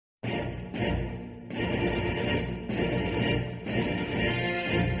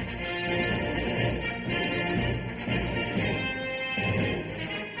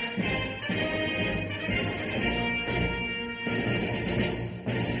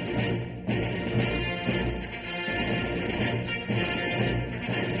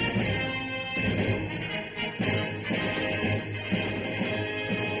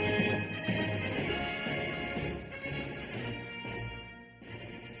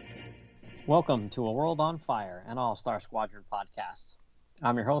Welcome to A World on Fire, an all-star Squadron podcast.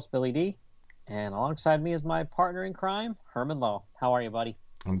 I'm your host, Billy D, and alongside me is my partner in crime, Herman Lowe. How are you, buddy?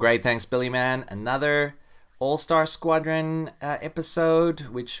 I'm great, thanks, Billy man. Another All-Star Squadron episode,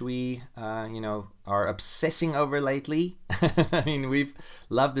 which we, are obsessing over lately. I mean, we've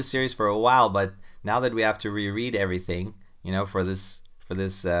loved this series for a while, but now that we have to reread everything, for this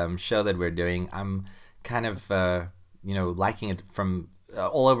show that we're doing, I'm kind of, liking it from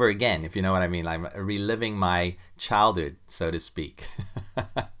all over again, if you know what I mean. I'm reliving my childhood, so to speak.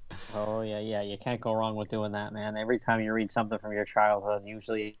 Oh, yeah. You can't go wrong with doing that, man. Every time you read something from your childhood,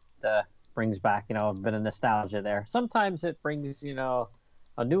 usually it brings back, a bit of nostalgia there. Sometimes it brings,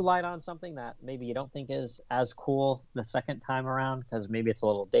 a new light on something that maybe you don't think is as cool the second time around because maybe it's a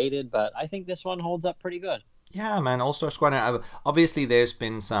little dated, but I think this one holds up pretty good. Yeah, man, All-Star Squadron. Obviously, there's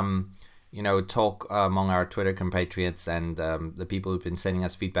been some talk among our Twitter compatriots and the people who've been sending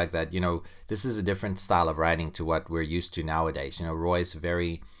us feedback that, this is a different style of writing to what we're used to nowadays. Roy's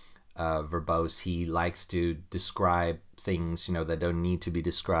very verbose. He likes to describe things, that don't need to be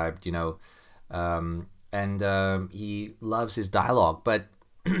described, and he loves his dialogue. But,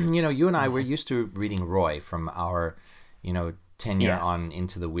 you and I, we're used to reading Roy from our, tenure on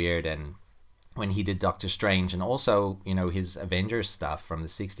Into the Weird and when he did Doctor Strange and also, his Avengers stuff from the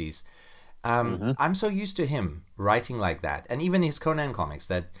 60s. I'm so used to him writing like that, and even his Conan comics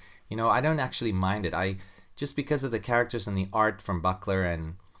that, I don't actually mind it. I just because of the characters and the art from Buckler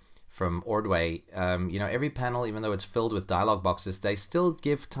and from Ordway, every panel, even though it's filled with dialogue boxes, they still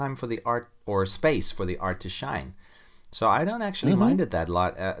give time for the art or space for the art to shine. So I don't actually mind it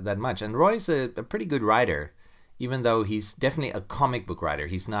that much. And Roy's a pretty good writer, even though he's definitely a comic book writer.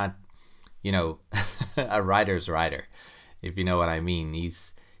 He's not, a writer's writer, if you know what I mean.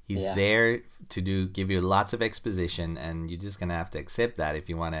 He's there to give you lots of exposition, and you're just gonna have to accept that if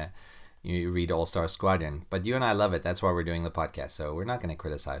you want to read All-Star Squadron. But you and I love it. That's why we're doing the podcast. So we're not going to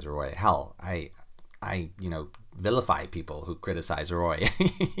criticize Roy. Hell, I vilify people who criticize Roy,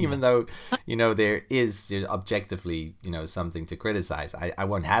 even though there is objectively something to criticize. I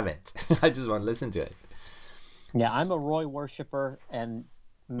won't have it. I just won't listen to it. Yeah, I'm a Roy worshiper, and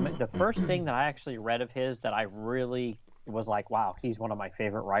the first thing that I actually read of his that I really was like, wow, he's one of my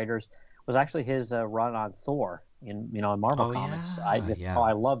favorite writers, was actually his run on Thor in Marvel Comics. I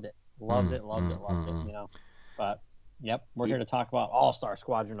loved it. Loved it. But yep, we're here to talk about All-Star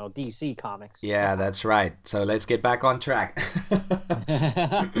Squadron, DC Comics. Yeah, that's right. So let's get back on track.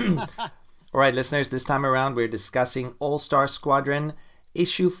 All right, listeners, this time around we're discussing All-Star Squadron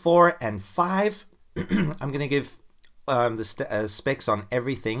issue 4 and 5. I'm going to give the specs on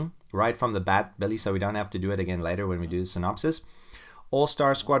everything right from the bat, Billy, so we don't have to do it again later when we do the synopsis.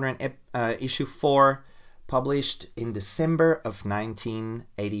 All-Star Squadron issue 4, published in December of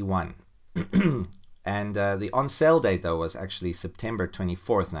 1981. And the on-sale date, though, was actually September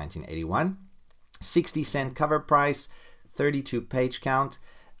 24th, 1981. 60-cent cover price, 32-page count.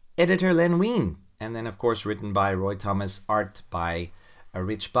 Editor Len Wein. And then, of course, written by Roy Thomas, art by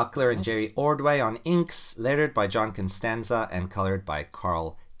Rich Buckler and Jerry Ordway on inks, lettered by John Constanza, and colored by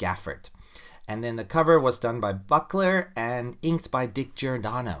Carl Gafford. And then the cover was done by Buckler and inked by Dick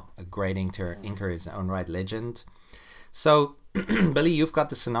Giordano, a great inker in his own right, legend. So, Billy, you've got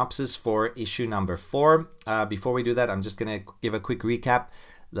the synopsis for issue number 4. Before we do that, I'm just going to give a quick recap.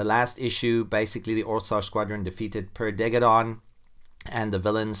 The last issue, basically the All-Star Squadron defeated Per Degadon and the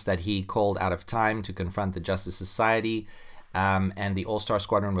villains that he called out of time to confront the Justice Society. And the All-Star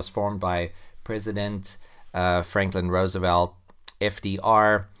Squadron was formed by President Franklin Roosevelt,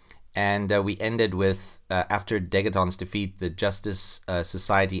 FDR, and we ended with, after Degaton's defeat, the Justice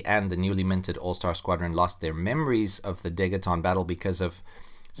Society and the newly minted All-Star Squadron lost their memories of the Degaton battle because of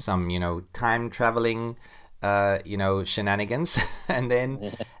some, time-traveling, shenanigans. And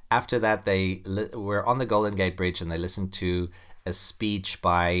then after that, they were on the Golden Gate Bridge and they listened to a speech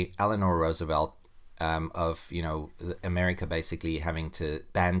by Eleanor Roosevelt of, America basically having to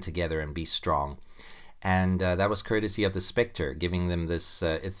band together and be strong. And that was courtesy of the Spectre, giving them this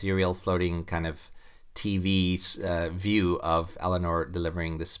ethereal floating kind of TV view of Eleanor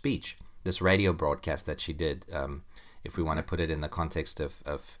delivering the speech, this radio broadcast that she did, if we want to put it in the context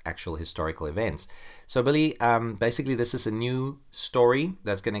of actual historical events. So, Billy, basically this is a new story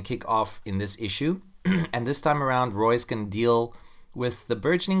that's going to kick off in this issue. And this time around, Roy's going to deal with the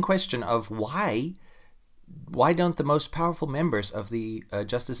burgeoning question of why don't the most powerful members of the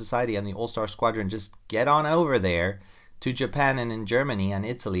Justice Society and the All-Star Squadron just get on over there to Japan and in Germany and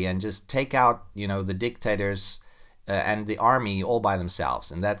Italy and just take out, the dictators and the army all by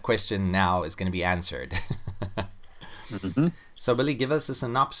themselves? And that question now is going to be answered. So, Billy, give us a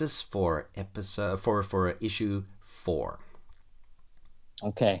synopsis for issue 4.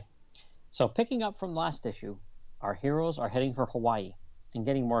 Okay, so picking up from last issue, our heroes are heading for Hawaii and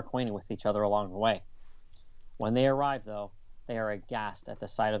getting more acquainted with each other along the way. When they arrive, though, they are aghast at the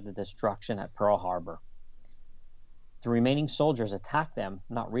sight of the destruction at Pearl Harbor. The remaining soldiers attack them,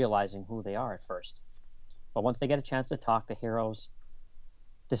 not realizing who they are at first. But once they get a chance to talk, the heroes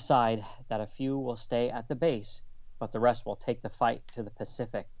decide that a few will stay at the base, but the rest will take the fight to the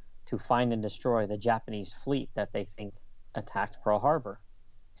Pacific to find and destroy the Japanese fleet that they think attacked Pearl Harbor.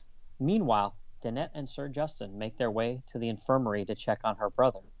 Meanwhile, Danette and Sir Justin make their way to the infirmary to check on her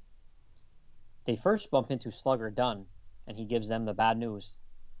brother. They first bump into Slugger Dunn, and he gives them the bad news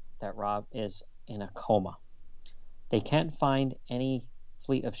that Rob is in a coma. They can't find any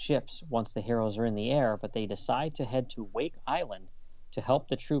fleet of ships once the heroes are in the air, but they decide to head to Wake Island to help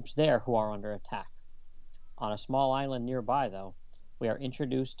the troops there who are under attack. On a small island nearby, though, we are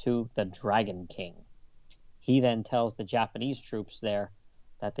introduced to the Dragon King. He then tells the Japanese troops there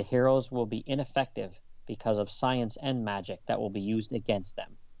that the heroes will be ineffective because of science and magic that will be used against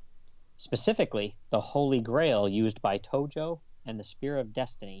them. Specifically, the Holy Grail used by Tojo and the Spear of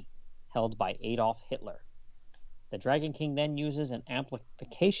Destiny held by Adolf Hitler. The Dragon King then uses an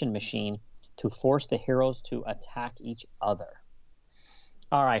amplification machine to force the heroes to attack each other.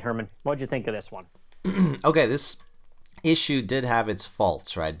 All right, Herman, what'd you think of this one? Okay, this issue did have its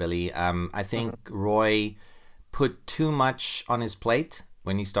faults, right, Billy? I think Roy put too much on his plate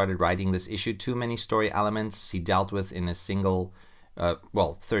when he started writing this issue. Too many story elements he dealt with in a single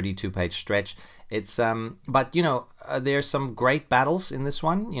 32-page stretch. It's but there's some great battles in this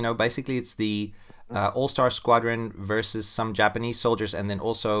one. Basically it's the All-Star Squadron versus some Japanese soldiers, and then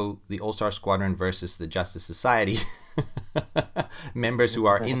also the All-Star Squadron versus the Justice Society members who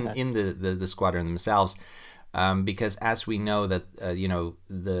are in the squadron themselves. Because as we know that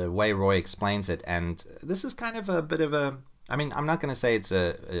the way Roy explains it, and this is kind of a bit of a, I mean, I'm not going to say it's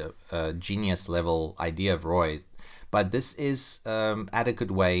a genius level idea of Roy, but this is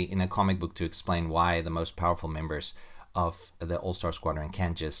adequate way in a comic book to explain why the most powerful members of the All-Star Squadron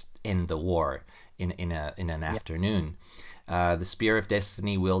can't just end the war in an afternoon. The Spear of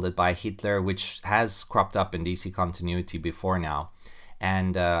Destiny wielded by Hitler, which has cropped up in DC continuity before now.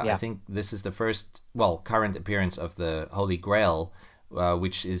 And I think this is the first, current appearance of the Holy Grail,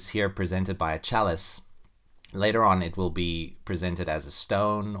 which is here presented by a chalice. Later on, it will be presented as a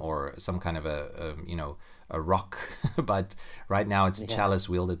stone or some kind of a rock. But right now, it's a chalice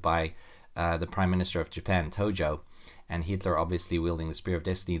wielded by the Prime Minister of Japan, Tojo, and Hitler obviously wielding the Spear of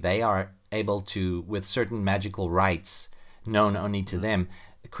Destiny. They are able to, with certain magical rites known only to them,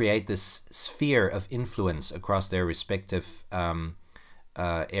 create this sphere of influence across their respective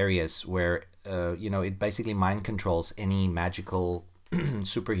areas where it basically mind controls any magical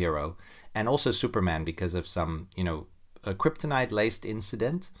superhero, and also Superman, because of some a kryptonite laced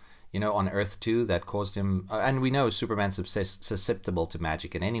incident on Earth 2 that caused him, and we know Superman's susceptible to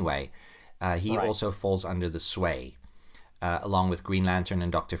magic in any way. He also falls under the sway along with Green Lantern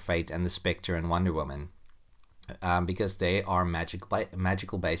and Dr. Fate and the Spectre and Wonder Woman, because they are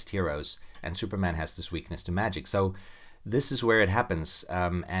magical based heroes, and Superman has this weakness to magic. So this is where it happens,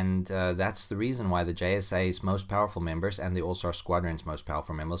 and that's the reason why the JSA's most powerful members and the All-Star Squadron's most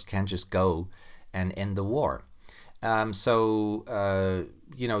powerful members can't just go and end the war. This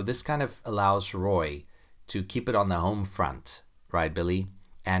kind of allows Roy to keep it on the home front, right, Billy?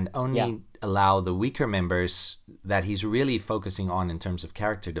 And only allow the weaker members that he's really focusing on in terms of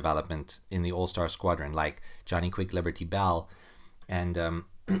character development in the All-Star Squadron, like Johnny Quick, Liberty Bell, and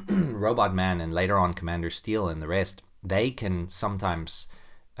Robot Man, and later on Commander Steel and the rest. They can sometimes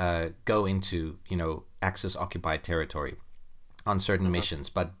go into, Axis-occupied territory on certain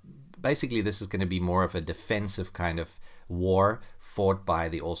missions. But basically, this is going to be more of a defensive kind of war fought by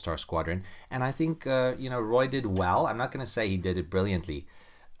the All-Star Squadron. And I think, Roy did well. I'm not going to say he did it brilliantly.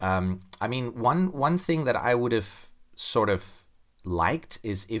 One thing that I would have sort of liked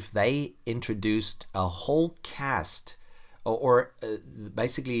is if they introduced a whole cast or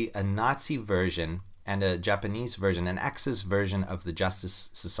basically a Nazi version and a Japanese version, an Axis version of the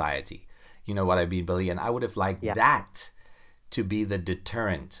Justice Society. You know what I mean, Billy? And I would have liked that to be the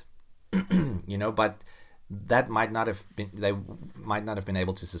deterrent, but that might not have been, they might not have been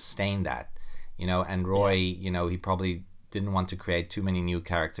able to sustain that, and Roy, he probably didn't want to create too many new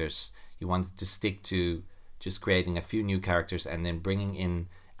characters. He wanted to stick to just creating a few new characters and then bringing in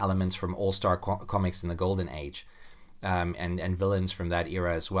elements from All-Star comics in the Golden Age. And villains from that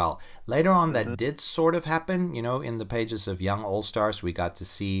era as well. Later on, that did sort of happen. In the pages of Young All-Stars, we got to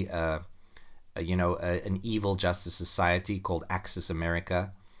see an evil Justice Society called Axis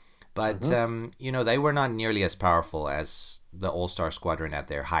America. But, Mm-hmm. they were not nearly as powerful as the All-Star Squadron at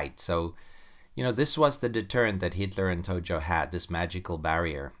their height. So, this was the deterrent that Hitler and Tojo had, this magical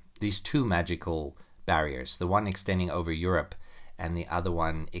barrier. These two magical barriers, the one extending over Europe and the other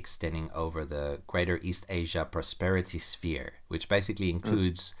one extending over the Greater East Asia Prosperity Sphere, which basically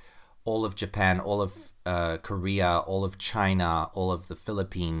includes all of Japan, all of Korea, all of China, all of the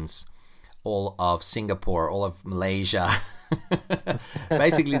Philippines, all of Singapore, all of Malaysia,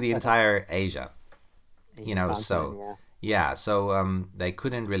 basically the entire Asia. Asian continent, So yeah. yeah, so they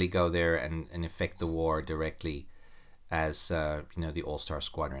couldn't really go there and affect the war directly as the All Star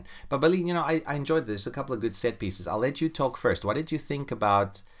Squadron. But Billy, I enjoyed this. A couple of good set pieces. I'll let you talk first. What did you think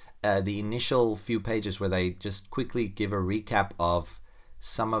about the initial few pages where they just quickly give a recap of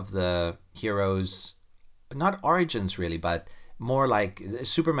some of the heroes, not origins really, but more like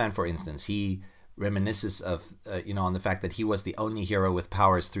Superman, for instance. He reminisces of on the fact that he was the only hero with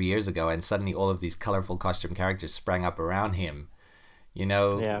powers 3 years ago, and suddenly all of these colorful costume characters sprang up around him.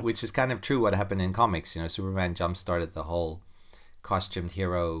 Yeah. Which is kind of true what happened in comics. Superman jump started the whole costumed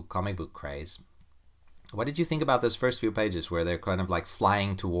hero comic book craze. What did you think about those first few pages where they're kind of like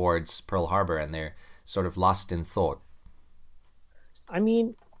flying towards Pearl Harbor and they're sort of lost in thought? I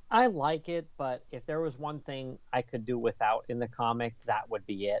mean, I like it, but if there was one thing I could do without in the comic, that would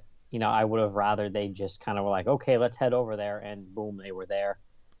be it. I would have rather they just kind of were like, okay, let's head over there, and boom, they were there.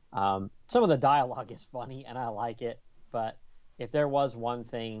 Some of the dialogue is funny, and I like it, but if there was one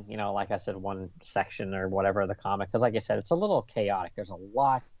thing, like I said, one section or whatever of the comic, because like I said, it's a little chaotic. There's a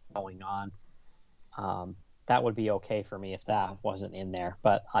lot going on. That would be okay for me if that wasn't in there.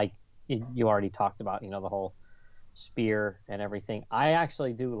 But you already talked about, the whole spear and everything. I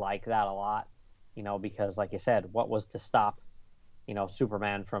actually do like that a lot, because like you said, what was to stop,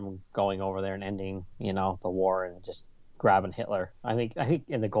 Superman from going over there and ending, the war and just grabbing Hitler. I think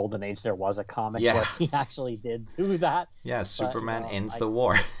in the Golden Age there was a comic Yeah. where he actually did do that. Yeah, But Superman ends I the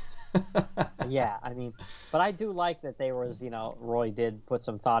war. yeah, I mean, but I do like that there was, Roy did put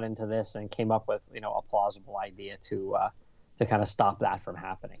some thought into this and came up with, a plausible idea to kind of stop that from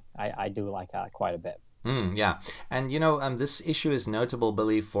happening. I do like that quite a bit. Yeah, and this issue is notable,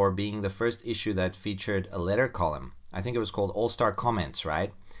 Billy, for being the first issue that featured a letter column. I think it was called All Star Comments,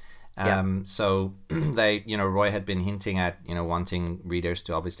 right? Yeah. So they, Roy had been hinting at, wanting readers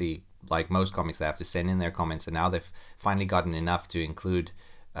to obviously, like most comics, they have to send in their comments, and now they've finally gotten enough to include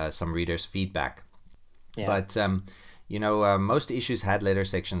some readers' feedback. Yeah. But most issues had letter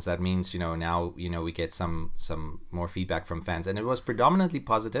sections. That means now we get some more feedback from fans, and it was predominantly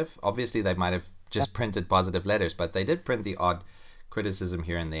positive. Obviously, they might have just printed positive letters, but they did print the odd criticism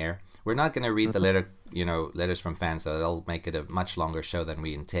here and there. We're not going to read the letters from fans, so that'll make it a much longer show than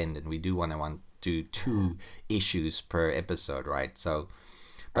we intend, and we do want to do 2 issues per episode, right? So,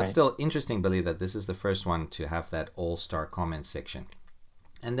 but Right. still interesting, Billy, that this is the first one to have that all-star comment section.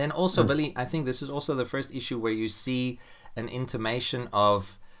 And then also, Billy, I think this is also the first issue where you see an intimation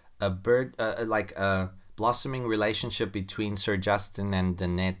of like a blossoming relationship between Sir Justin and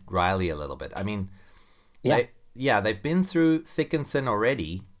Danette Riley a little bit. I mean, Yeah. they've been through thick and thin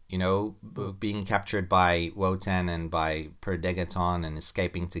already, being captured by Wotan and by Per Degaton and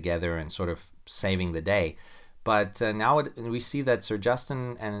escaping together and sort of saving the day. But now we see that Sir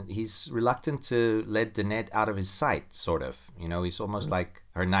Justin, and he's reluctant to let Danette out of his sight, sort of. He's almost like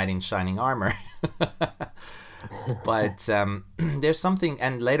her knight in shining armor. But there's something,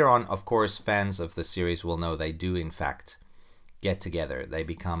 and later on, of course, fans of the series will know they do, in fact, get together. They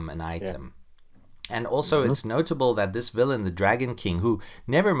become an item. And also, it's notable that this villain, the Dragon King, who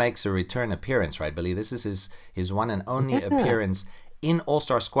never makes a return appearance, right, Billy? This is his one and only appearance in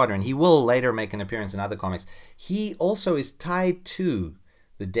All-Star Squadron. He will later make an appearance in other comics. He also is tied to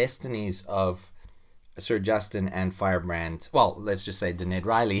the destinies of Sir Justin and Firebrand. Well, let's just say Danette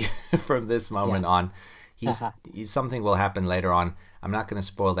Riley from this moment on. Something will happen later on. I'm not going to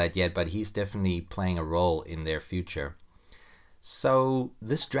spoil that yet, but he's definitely playing a role in their future. So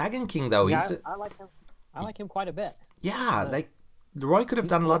this Dragon King, though, Yeah, I like him. I like him quite a bit. like Roy could have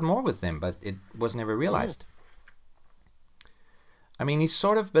done a lot more with him, but it was never realized. I mean, he's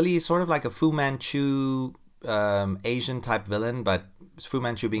sort of like a Fu Manchu Asian type villain, but Fu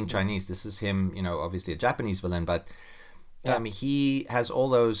Manchu being Chinese, this is him, obviously a Japanese villain, but he has all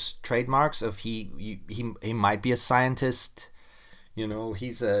those trademarks of he might be a scientist.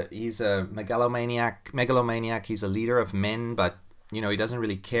 He's a megalomaniac. He's a leader of men, but he doesn't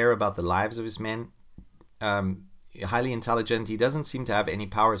really care about the lives of his men. Highly intelligent. He doesn't seem to have any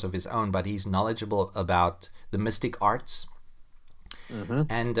powers of his own, but he's knowledgeable about the mystic arts.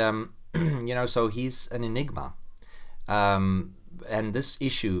 And So he's an enigma. And in this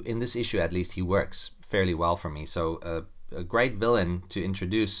issue at least, he works fairly well for me. So a great villain to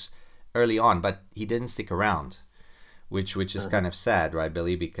introduce early on, but he didn't stick around, which is kind of sad, right,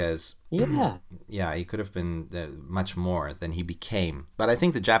 Billy? Because yeah, he could have been much more than he became. But I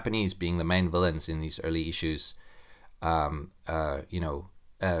think the Japanese, being the main villains in these early issues, in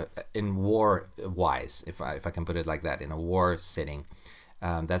war wise, if I can put it like that, in a war setting,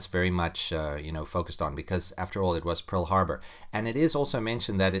 that's very much focused on, because after all, it was Pearl Harbor. And it is also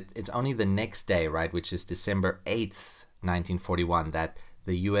mentioned that it's only the next day, right, which is December 8th, 1941, that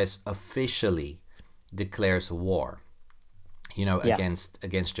the US officially declares war,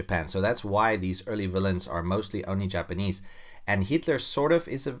 against Japan. So that's why these early villains are mostly only Japanese. And Hitler sort of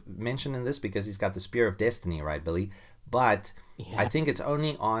is mentioned in this because he's got the Spear of Destiny, right, Billy? But I think it's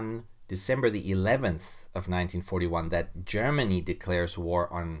only on December the 11th of 1941 that Germany declares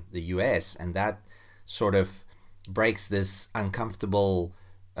war on the US, and that sort of breaks this uncomfortable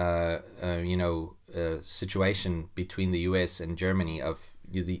situation between the US and Germany of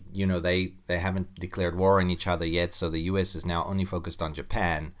they haven't declared war on each other yet, so the US is now only focused on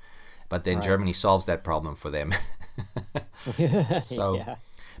Japan, but then Germany solves that problem for them. So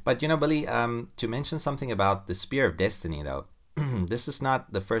but Billy, to mention something about the Spear of Destiny, though, this is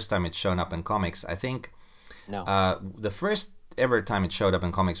not the first time it's shown up in comics. I think the first ever time it showed up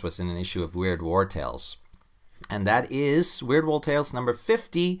in comics was in an issue of Weird War Tales, and that is Weird War Tales number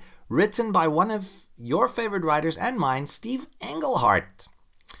 50, written by one of your favorite writers and mine, Steve Englehart.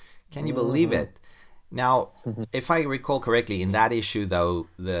 Can you believe it? Now, if I recall correctly, in that issue, though,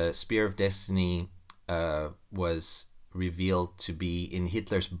 the Spear of Destiny was revealed to be in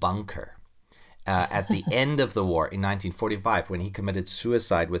Hitler's bunker at the end of the war in 1945, when he committed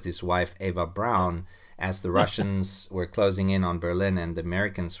suicide with his wife Eva Braun, as the Russians were closing in on Berlin, and the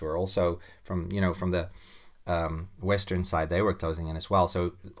Americans were also from the western side, they were closing in as well.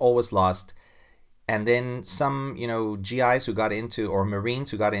 So all was lost. And then some, GIs who got into, or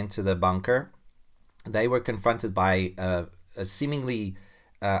Marines who got into the bunker, they were confronted by a seemingly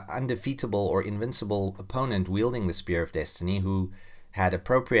undefeatable or invincible opponent wielding the Spear of Destiny, who had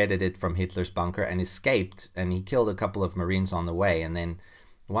appropriated it from Hitler's bunker and escaped, and he killed a couple of Marines on the way. And then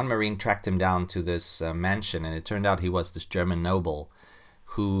one Marine tracked him down to this mansion, and it turned out he was this German noble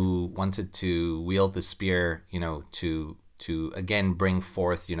who wanted to wield the spear, to again bring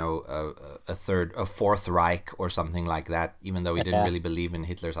forth, a fourth Reich or something like that, even though he didn't really believe in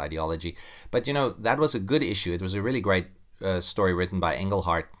Hitler's ideology. But, that was a good issue. It was a really great story written by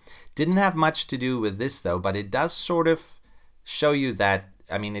Englehart. Didn't have much to do with this, though, but it does sort of show you that,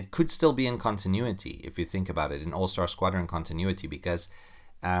 it could still be in continuity, if you think about it, in All-Star Squadron continuity, because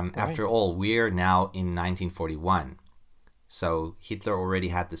after all, we're now in 1941. So Hitler already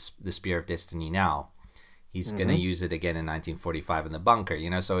had the Spear of Destiny now. He's going to use it again in 1945 in the bunker,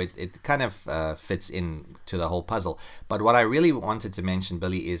 so it kind of fits in to the whole puzzle. But what I really wanted to mention,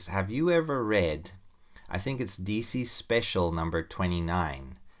 Billy, is, have you ever read, I think it's DC Special number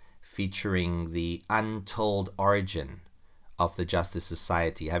 29, featuring the untold origin of the Justice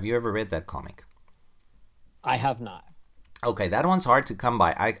Society? Have you ever read that comic? I have not. Okay, that one's hard to come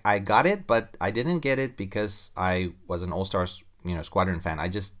by. I got it, but I didn't get it because I was an All-Star Squadron fan. I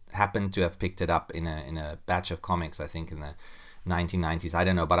just happened to have picked it up in a batch of comics, I think in the 1990s. I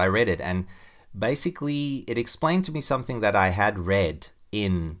don't know, but I read it, and basically it explained to me something that I had read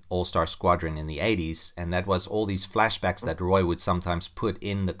in All-Star Squadron in the 80s, and that was all these flashbacks that Roy would sometimes put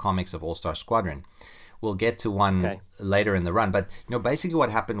in the comics of All-Star Squadron. We'll get to one later in the run, but basically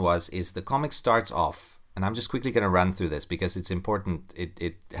what happened is the comic starts off, and I'm just quickly going to run through this because it's important.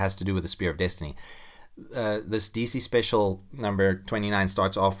 It has to do with the Spear of Destiny. This DC Special number 29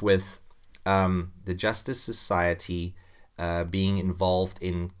 starts off with the Justice Society being involved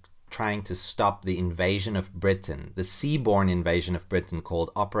in trying to stop the invasion of Britain, the seaborne invasion of Britain, called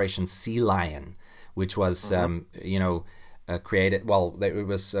Operation Sea Lion, which was created. Well, it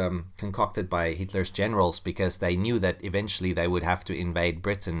was concocted by Hitler's generals because they knew that eventually they would have to invade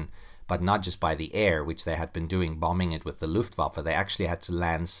Britain, but not just by the air, which they had been doing, bombing it with the Luftwaffe. They actually had to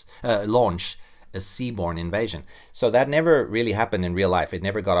launch a seaborne invasion. So that never really happened in real life. It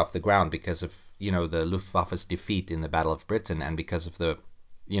never got off the ground because of the Luftwaffe's defeat in the Battle of Britain, and because of the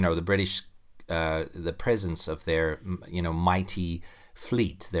British the presence of their mighty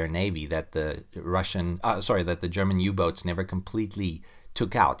fleet, their navy, that the German U-boats never completely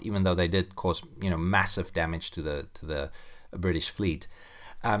took out, even though they did cause massive damage to the British fleet.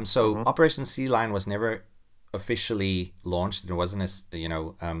 So Operation Sea Lion was never officially launched. There wasn't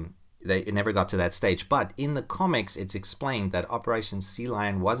it never got to that stage. But in the comics, it's explained that Operation Sea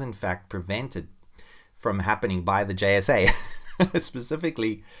Lion was in fact prevented from happening by the JSA,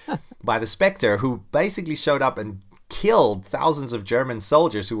 specifically by the Spectre, who basically showed up and killed thousands of German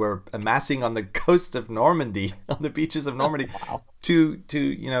soldiers who were amassing on the coast of Normandy, on the beaches of Normandy, Wow.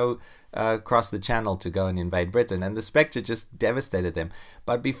 to cross the channel to go and invade Britain. And the Spectre just devastated them.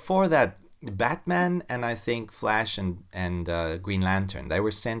 But before that, Batman and I think Flash and Green Lantern, they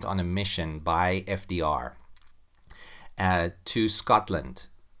were sent on a mission by FDR to Scotland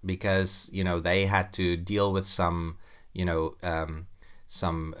because, they had to deal with some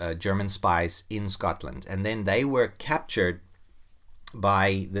German spies in Scotland. And then they were captured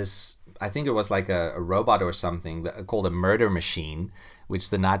by this, I think it was like a robot or something called a murder machine,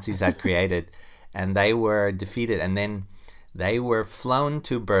 which the Nazis had created. And they were defeated. And then they were flown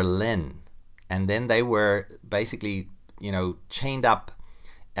to Berlin. And then they were basically, chained up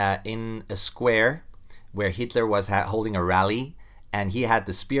in a square where Hitler was holding a rally. And he had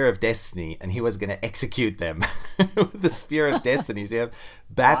the Spear of Destiny, and he was going to execute them with the Spear of Destiny. So you have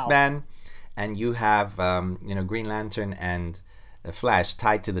Batman, wow, and you have Green Lantern and Flash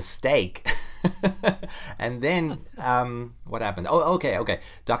tied to the stake. And then what happened? Oh, okay.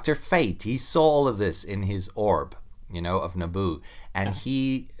 Dr. Fate, he saw all of this in his orb, of Naboo, and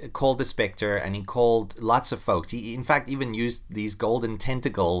he called the Spectre, and he called lots of folks. He, in fact, even used these golden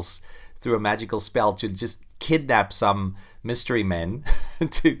tentacles through a magical spell to just kidnap some mystery men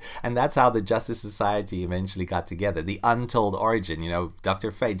and that's how the Justice Society eventually got together. The untold origin,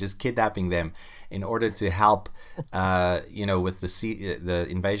 Dr. Fate just kidnapping them in order to help with the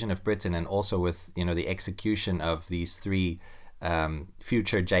invasion of Britain, and also with the execution of these three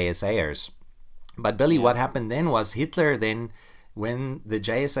future JSAers. But Billy, what happened then was Hitler then, when the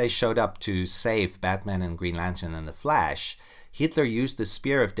JSA showed up to save Batman and Green Lantern and the Flash, Hitler used the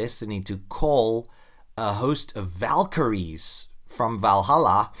Spear of Destiny to call a host of Valkyries from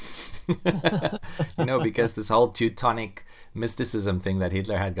Valhalla, because this whole Teutonic mysticism thing that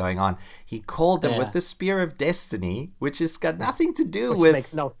Hitler had going on, he called them with the Spear of Destiny, which has got nothing to do with...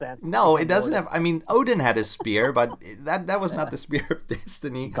 makes no sense. No, it doesn't have... I mean, Odin had a spear, but that was not the Spear of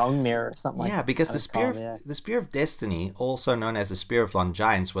Destiny. Gungnir or something like that. Yeah, because the Spear of Destiny, also known as the Spear of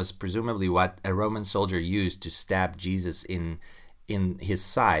Longinus, was presumably what a Roman soldier used to stab Jesus in his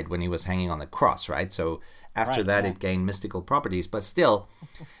side when he was hanging on the cross, right? So after that, it gained mystical properties, but still,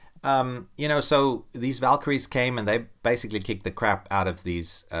 so these Valkyries came and they basically kicked the crap out of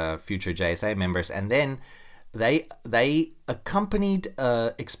these future JSA members, and then they accompanied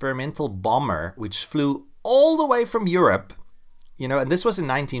an experimental bomber which flew all the way from Europe, and this was in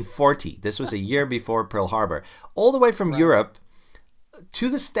 1940. This was a year before Pearl Harbor, all the way from Europe to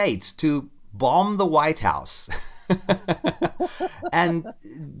the States to bomb the White House. And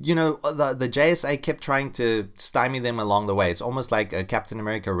the JSA kept trying to stymie them along the way. It's almost like a Captain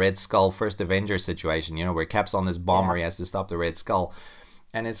America Red Skull First Avenger situation, where Cap's on this bomber, he has to stop the Red Skull,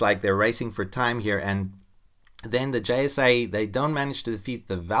 and it's like they're racing for time here. And then the JSA, they don't manage to defeat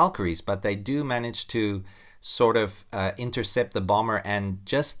the Valkyries, but they do manage to sort of intercept the bomber. And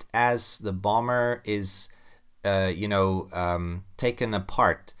just as the bomber is taken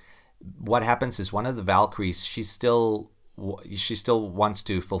apart, what happens is one of the Valkyries, she still wants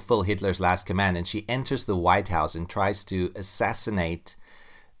to fulfill Hitler's last command, and she enters the White House and tries to assassinate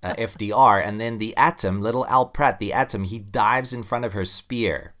FDR. And then the Atom, little Al Pratt, the Atom, he dives in front of her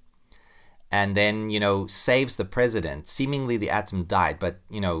spear and then, saves the president. Seemingly the Atom died, but,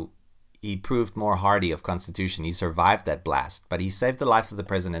 he proved more hardy of constitution. He survived that blast, but he saved the life of the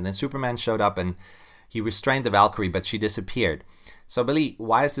president. And then Superman showed up and he restrained the Valkyrie, but she disappeared. So, Billy,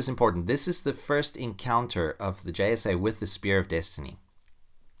 why is this important? This is the first encounter of the JSA with the Spear of Destiny.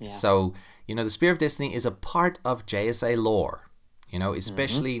 Yeah. So, the Spear of Destiny is a part of JSA lore,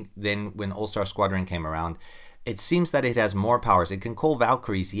 especially then when All-Star Squadron came around. It seems that it has more powers. It can call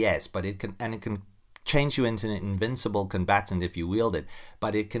Valkyries, yes, but it can change you into an invincible combatant if you wield it.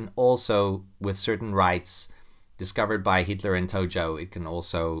 But it can also, with certain rights discovered by Hitler and Tojo, it can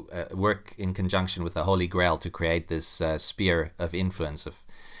also work in conjunction with the Holy Grail to create this spear of influence,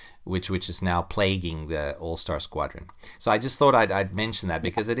 which is now plaguing the All-Star Squadron. So I just thought I'd mention that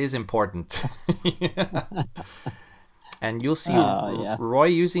because it is important. And you'll see Roy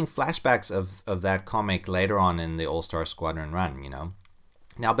using flashbacks of that comic later on in the All-Star Squadron run,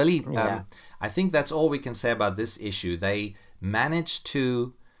 Now, Billy, I think that's all we can say about this issue. They managed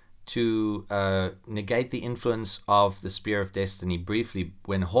to negate the influence of the Spear of Destiny briefly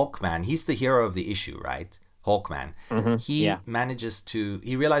when Hawkman, he's the hero of the issue, right? Hawkman. Yeah.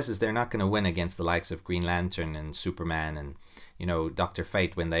 He realizes they're not going to win against the likes of Green Lantern and Superman and, Dr.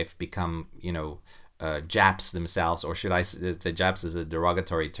 Fate when they've become, Japs themselves, or should I say Japs is a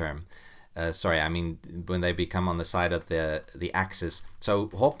derogatory term. Sorry, I mean when they become on the side of the Axis. So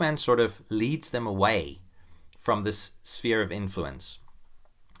Hawkman sort of leads them away from this sphere of influence,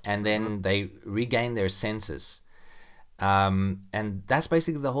 and then they regain their senses. And that's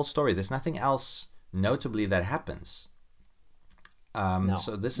basically the whole story. There's nothing else notably that happens.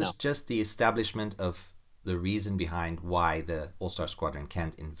 So this is just the establishment of the reason behind why the All-Star Squadron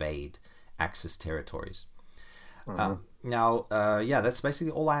can't invade Axis territories. Now, that's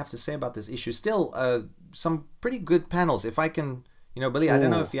basically all I have to say about this issue. Still, some pretty good panels. If I can, Billy, I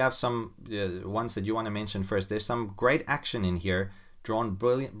don't know if you have some ones that you want to mention first. There's some great action in here, drawn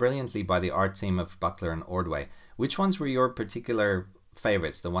brilliantly by the art team of Buckler and Ordway. Which ones were your particular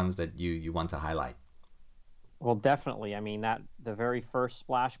favorites, the ones that you want to highlight? Well, definitely. I mean, the very first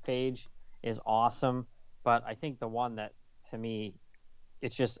splash page is awesome, but I think the one that, to me,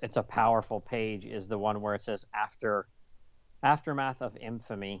 it's a powerful page is the one where it says aftermath of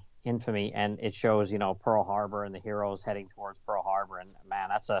infamy, and it shows Pearl Harbor and the heroes heading towards Pearl Harbor, and man,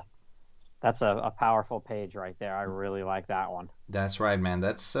 that's a powerful page right there. I really like that one. That's right, man.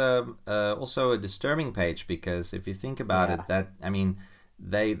 That's also a disturbing page, because if you think about it,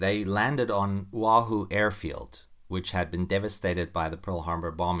 they landed on Oahu airfield, which had been devastated by the Pearl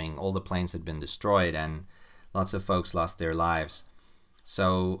Harbor bombing. All the planes had been destroyed, and lots of folks lost their lives.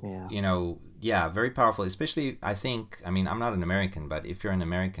 So, very powerful, especially, I'm not an American, but if you're an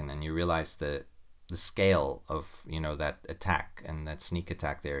American and you realize the scale of, that attack and that sneak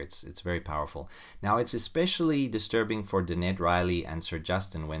attack there, it's very powerful. Now, it's especially disturbing for Danette Riley and Sir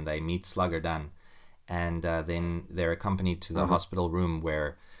Justin when they meet Slugger Dunn, and then they're accompanied to the hospital room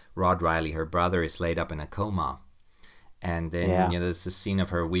where Rod Riley, her brother, is laid up in a coma. And then, there's this scene of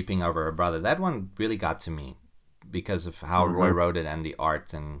her weeping over her brother. That one really got to me, because of how Roy wrote it and the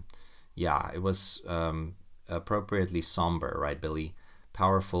art, and it was appropriately somber, right, Billy?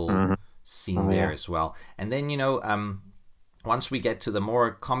 Powerful scene there as well. And then once we get to the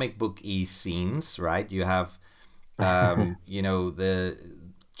more comic book-y scenes, right, you have the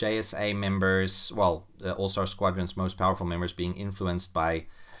JSA members, the All-Star Squadron's most powerful members, being influenced by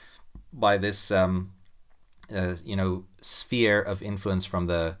this sphere of influence from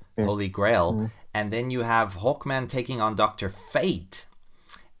the Holy Grail. And then you have Hawkman taking on Dr. Fate,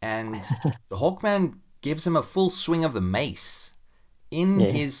 and Hawkman gives him a full swing of the mace in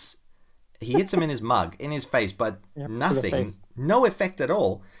his. He hits him in his mug, in his face, but nothing, no effect at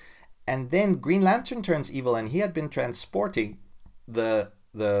all. And then Green Lantern turns evil, and he had been transporting the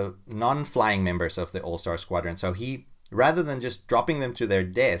non-flying members of the All-Star Squadron. So he, rather than just dropping them to their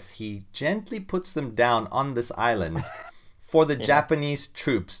death, he gently puts them down on this island for the Japanese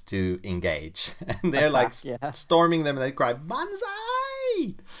troops to engage. And they're storming them, and they cry,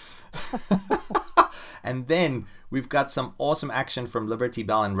 "Banzai!" And then we've got some awesome action from Liberty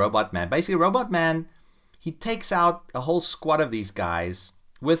Bell and Robot Man. Basically, Robot Man, he takes out a whole squad of these guys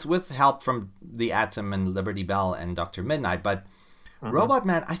with help from the Atom and Liberty Bell and Dr. Midnight. But Robot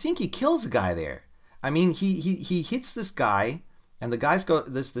Man, I think he kills a guy there. I mean, he hits this guy, and the guys go,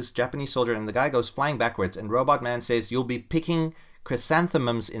 this Japanese soldier, and the guy goes flying backwards, and Robot Man says, "You'll be picking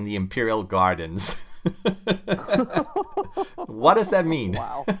chrysanthemums in the Imperial Gardens." What does that mean?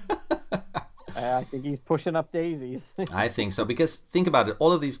 Wow. I think he's pushing up daisies. I think so, because think about it.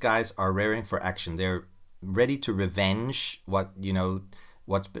 All of these guys are raring for action. They're ready to revenge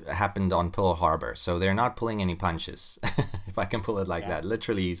what's happened on Pearl Harbor. So they're not pulling any punches, if I can pull it like that.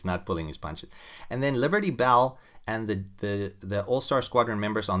 Literally, he's not pulling his punches. And then Liberty Bell and the All-Star Squadron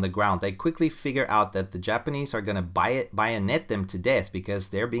members on the ground, they quickly figure out that the Japanese are going to bayonet them to death because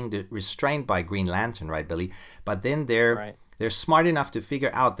they're being restrained by Green Lantern, right, Billy? But then they're smart enough to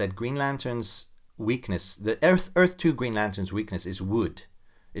figure out that Green Lantern's weakness, the Earth 2 Green Lantern's weakness, is wood.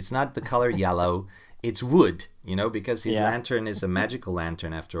 It's not the color yellow, it's wood, because his lantern is a magical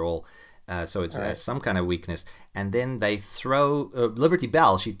lantern after all. So it has some kind of weakness. And then they throw Liberty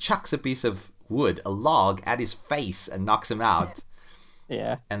Bell, she chucks a piece of wood, a log, at his face and knocks him out.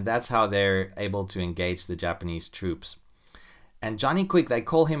 And that's how they're able to engage the Japanese troops. And Johnny Quick, they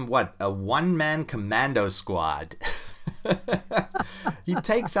call him what? A one-man commando squad. He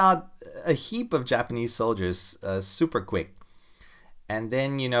takes out a heap of Japanese soldiers super quick. And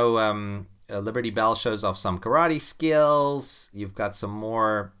then, Liberty Bell shows off some karate skills. You've got some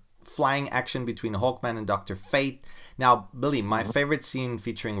more flying action between Hawkman and Dr. Fate. Now, Billy, my favorite scene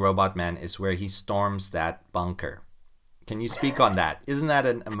featuring Robot Man is where he storms that bunker. Can you speak on that? Isn't that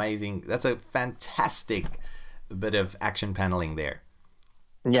an amazing? That's a fantastic bit of action paneling there.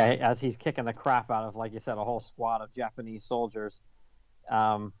 Yeah, as he's kicking the crap out of, like you said, a whole squad of Japanese soldiers.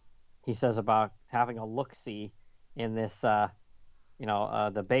 Um, he says about having a look-see in this, the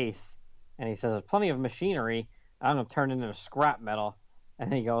base, and he says there's plenty of machinery. I'm gonna turn it into scrap metal.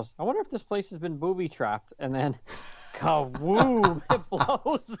 And he goes, I wonder if this place has been booby trapped. And then, kawoom! It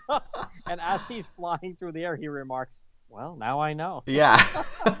blows up. And as he's flying through the air, he remarks, "Well, now I know." Yeah.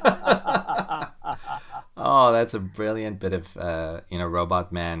 Oh, that's a brilliant bit of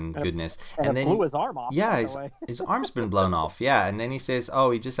robot man goodness. And it then blew his arm off. Yeah, by the way. his arm's been blown off. Yeah, and then he says, "Oh,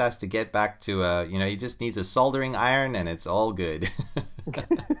 he just has to get back to he just needs a soldering iron, and it's all good."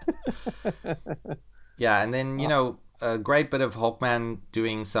 Yeah, and then a great bit of Hawkman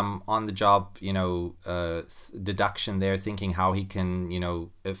doing some on the job, deduction there, thinking how he can,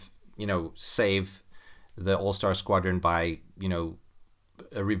 save the All-Star Squadron by,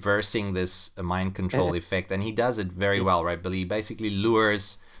 reversing this mind control effect, and he does it very well, right? But he basically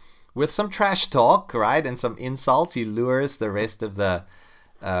lures, with some trash talk, right, and some insults, he lures the rest of the,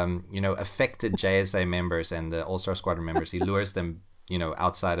 affected JSA members and the All-Star Squadron members. He lures them,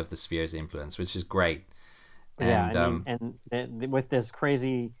 outside of the sphere's influence, which is great. And with this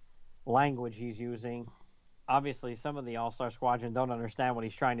crazy language he's using, obviously some of the All-Star Squadron don't understand what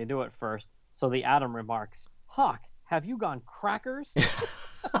he's trying to do at first. So the Atom remarks, "Hawk, have you gone crackers?"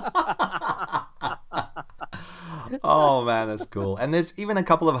 Oh man, that's cool. And there's even a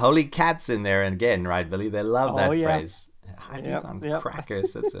couple of holy cats in there again, right, Billy? They love that phrase. Have you gone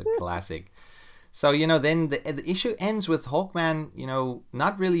crackers? That's a classic. So, then the issue ends with Hawkman,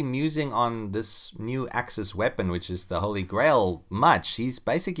 not really musing on this new Axis weapon, which is the Holy Grail, much. He's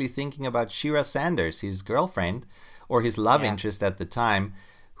basically thinking about Shira Sanders, his girlfriend, or his love interest at the time,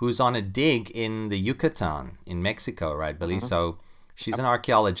 who's on a dig in the Yucatan in Mexico, right, Billy? Mm-hmm. So she's an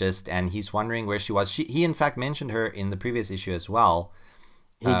archaeologist, and he's wondering where she was. He, in fact, mentioned her in the previous issue as well.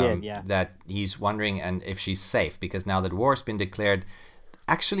 He did, yeah. That he's wondering and if she's safe, because now that war's been declared,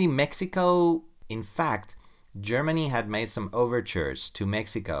 actually Mexico... In fact, Germany had made some overtures to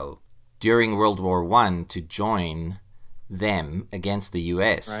Mexico during World War I to join them against the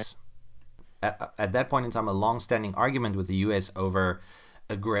US. Right. At that point in time, a long-standing argument with the US over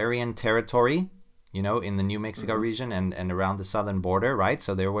agrarian territory, in the New Mexico region and around the southern border, right?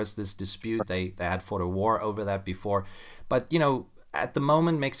 So there was this dispute. They had fought a war over that before. But, at the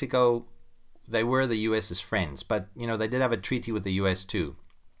moment, Mexico, they were the US's friends. But, they did have a treaty with the US too.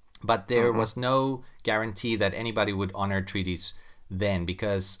 But there was no guarantee that anybody would honor treaties then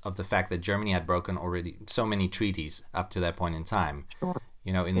because of the fact that Germany had broken already so many treaties up to that point in time. Sure.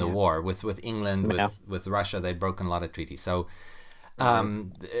 In the war with England, with Russia, they'd broken a lot of treaties. So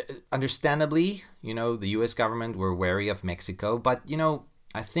understandably, the US government were wary of Mexico. But,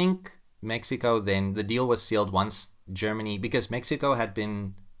 I think Mexico then, the deal was sealed once Germany, because Mexico had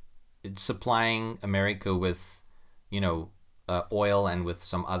been supplying America with, oil and with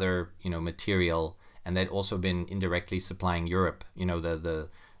some other material, and they'd also been indirectly supplying Europe, the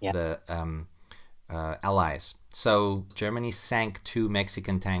allies. So Germany sank 2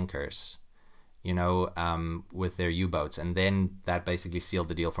 Mexican tankers, with their U-boats, and then that basically sealed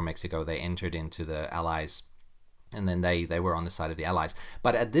the deal for Mexico. They entered into the allies, and then they were on the side of the allies.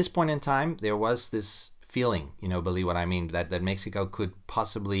 But at this point in time, there was this feeling, believe what I mean, that Mexico could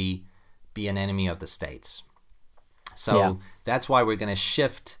possibly be an enemy of the States. So that's why we're going to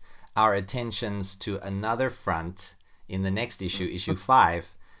shift our attentions to another front in the next issue, issue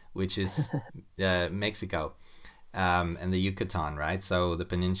 5, which is Mexico and the Yucatan, right? So the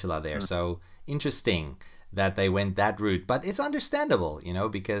peninsula there. So interesting that they went that route. But it's understandable,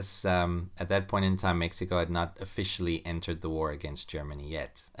 because at that point in time, Mexico had not officially entered the war against Germany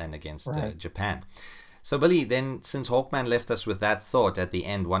yet and against Japan. So, Billy, then since Hawkman left us with that thought at the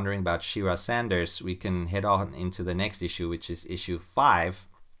end, wondering about Shira Sanders, we can head on into the next issue, which is issue 5.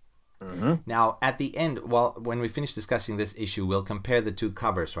 Mm-hmm. Now, at the end, when we finish discussing this issue, we'll compare the 2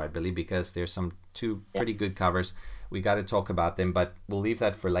 covers, right, Billy? Because there's some 2 pretty good covers. We got to talk about them, but we'll leave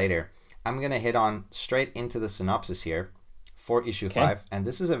that for later. I'm going to head on straight into the synopsis here for issue 5. And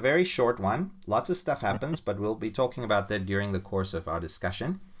this is a very short one. Lots of stuff happens, but we'll be talking about that during the course of our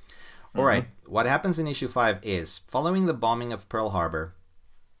discussion. All right, what happens in issue 5 is, following the bombing of Pearl Harbor,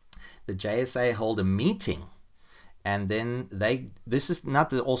 the JSA hold a meeting, and then this is not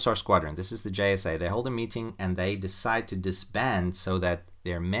the All-Star Squadron, this is the JSA. They hold a meeting and they decide to disband so that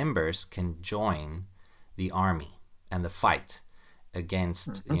their members can join the army and the fight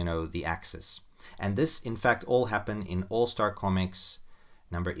against, the Axis. And this, in fact, all happened in All-Star Comics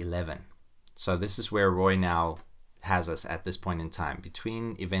number 11. So this is where Roy now has us at this point in time.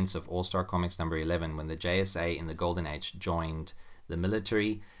 Between events of All-Star Comics number 11, when the JSA in the Golden Age joined the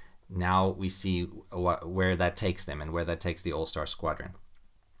military, now we see where that takes them and where that takes the All-Star Squadron.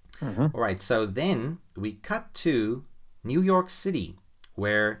 All right, so then we cut to New York City,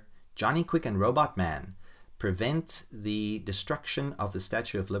 where Johnny Quick and Robot Man prevent the destruction of the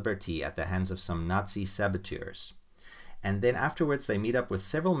Statue of Liberty at the hands of some Nazi saboteurs. And then afterwards, they meet up with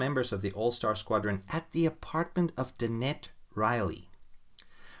several members of the All-Star Squadron at the apartment of Danette Riley.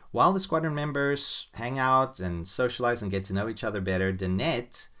 While the squadron members hang out and socialize and get to know each other better,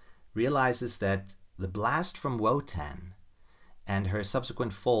 Danette realizes that the blast from Wotan and her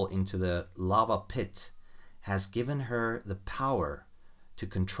subsequent fall into the lava pit has given her the power to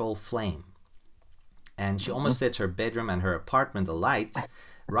control flame. And she almost sets her bedroom and her apartment alight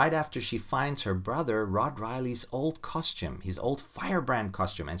right after she finds her brother Rod Riley's old costume, his old Firebrand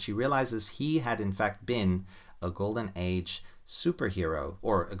costume, and she realizes he had in fact been a Golden Age superhero,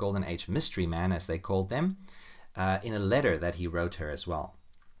 or a Golden Age mystery man as they called them, in a letter that he wrote her as well.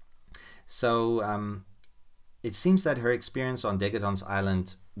 So it seems that her experience on Degaton's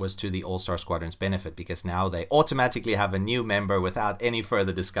Island was to the All-Star Squadron's benefit, because now they automatically have a new member without any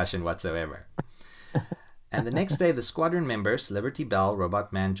further discussion whatsoever. And the next day, the squadron members, Liberty Bell,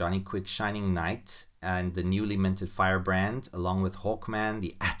 Robot Man, Johnny Quick, Shining Knight, and the newly minted Firebrand, along with Hawkman,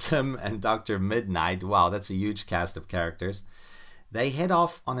 the Atom, and Dr. Midnight, wow, that's a huge cast of characters, they head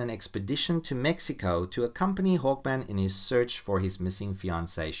off on an expedition to Mexico to accompany Hawkman in his search for his missing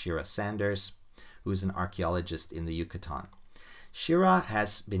fiancée, Shira Sanders, who's an archaeologist in the Yucatan. Shira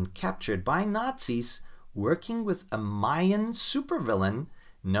has been captured by Nazis working with a Mayan supervillain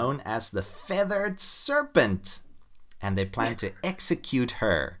known as the Feathered Serpent, and they plan to execute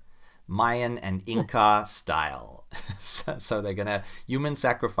her Mayan and Inca style. So they're gonna human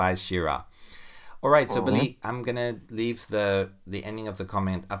sacrifice Shira. All right, so Billy, I'm gonna leave the ending of the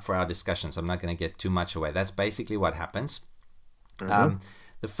comment up for our discussion, so I'm not gonna get too much away. That's basically what happens.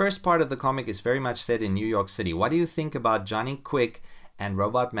 The first part of the comic is very much set in New York City. What do you think about Johnny Quick and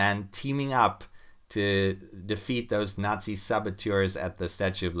Robot Man teaming up to defeat those Nazi saboteurs at the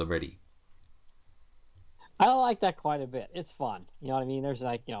Statue of Liberty? I like that quite a bit. It's fun. You know what I mean? There's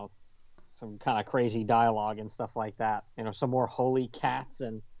like, some kind of crazy dialogue and stuff like that. Some more holy cats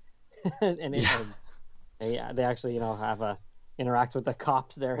and they actually, have a interact with the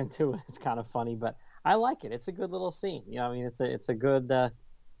cops there and too. It's kind of funny, but I like it. It's a good little scene. It's a good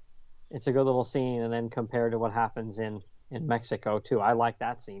little scene, and then compared to what happens in Mexico too. I like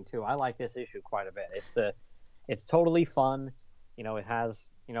that scene too. I like this issue quite a bit. It's totally fun. It has,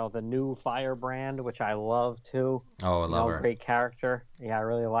 the new Firebrand, which I love too. Oh, I love her. Great character. Yeah, I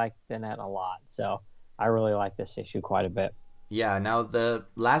really like Danette a lot. So I really like this issue quite a bit. Yeah, now the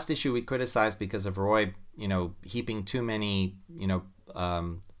last issue we criticized because of Roy, heaping too many,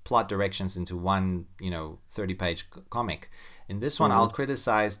 plot directions into one, 30-page comic. In this one, I'll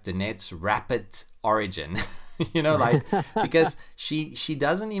criticize Danette's rapid origin, because she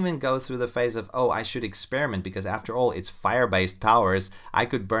doesn't even go through the phase of, oh, I should experiment because after all, it's fire-based powers. I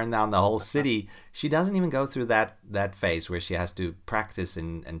could burn down the whole city. She doesn't even go through that phase where she has to practice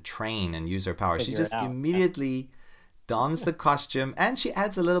and train and use her powers. She just immediately dons the costume, and she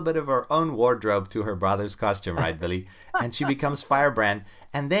adds a little bit of her own wardrobe to her brother's costume, right, Billy? And she becomes Firebrand.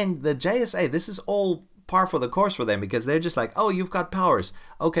 And then the JSA, this is all par for the course for them, because they're just like, oh, you've got powers.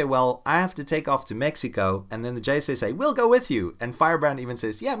 Okay, well, I have to take off to Mexico. And then the JSA say, we'll go with you. And Firebrand even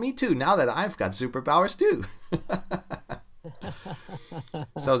says, yeah, me too, now that I've got superpowers too.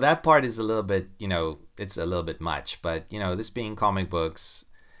 So that part is a little bit, it's a little bit much. But, this being comic books,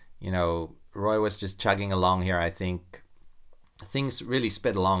 Roy was just chugging along here. I think things really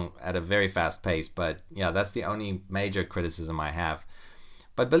sped along at a very fast pace. But yeah, that's the only major criticism I have.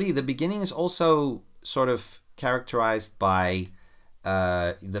 But Billy, the beginning is also sort of characterized by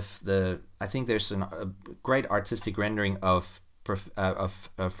I think there's a great artistic rendering of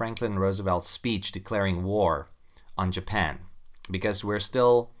Franklin Roosevelt's speech declaring war on Japan, because we're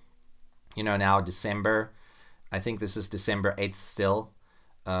still, now December. I think this is December 8th still.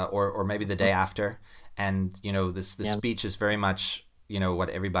 Or maybe the day after, and this speech is very much what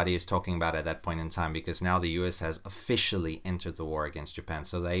everybody is talking about at that point in time, because now the US has officially entered the war against Japan,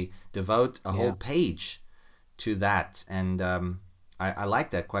 so they devote a whole page to that, and I like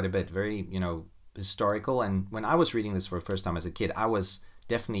that quite a bit. Very historical, and when I was reading this for the first time as a kid, I was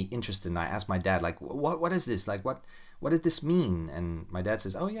definitely interested, and I asked my dad, like, what is this, like, what did this mean? And my dad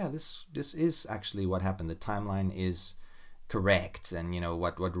says, oh yeah, this is actually what happened. The timeline is correct, and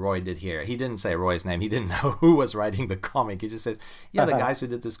what Roy did here. He didn't say Roy's name. He didn't know who was writing the comic. He just says, yeah, the guys who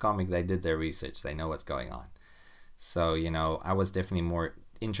did this comic, they did their research. They know what's going on. So, I was definitely more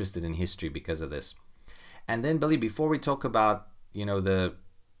interested in history because of this. And then, Billy, before we talk about, the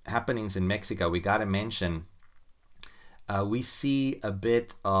happenings in Mexico, we got to mention we see a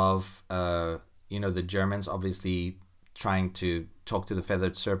bit of, the Germans obviously trying to talk to the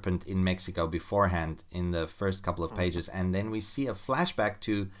feathered serpent in Mexico beforehand in the first couple of pages. And then we see a flashback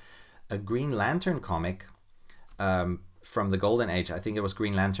to a Green Lantern comic from the Golden Age. I think it was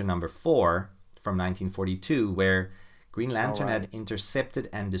Green Lantern number 4 from 1942, where Green Lantern had intercepted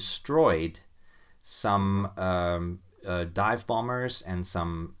and destroyed some dive bombers and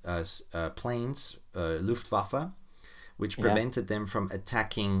some planes, Luftwaffe, which prevented them from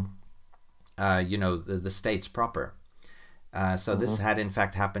attacking, the states proper. So this had in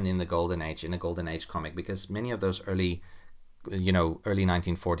fact happened in the Golden Age, in a Golden Age comic, because many of those early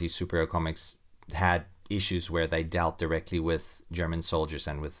 1940s superhero comics had issues where they dealt directly with German soldiers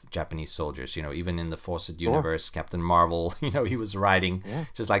and with Japanese soldiers. Even in the Fawcett universe, Captain Marvel, he was riding,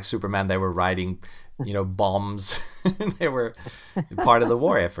 just like Superman, they were riding, bombs. They were part of the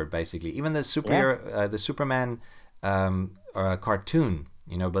war effort, basically. Even the superhero, the Superman cartoon,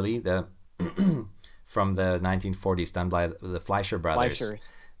 Billy, from the 1940s, done by the Fleischer brothers.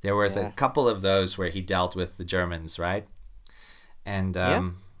 There was a couple of those where he dealt with the Germans, right? And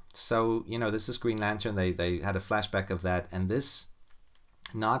so, this is Green Lantern. They had a flashback of that. And this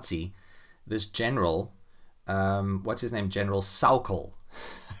Nazi, this general, what's his name? General Saukel,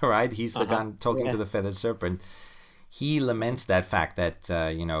 right? He's the guy talking to the feathered serpent. He laments that fact that,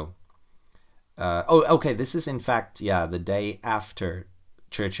 this is in fact, the day after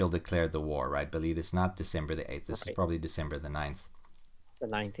Churchill declared the war, right? Believe it's not December the 8th. This is probably December the 9th. The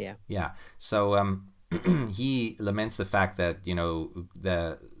 9th, yeah. Yeah. So he laments the fact that,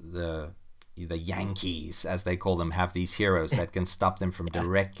 the Yankees, as they call them, have these heroes that can stop them from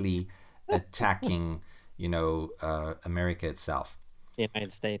directly attacking, America itself. The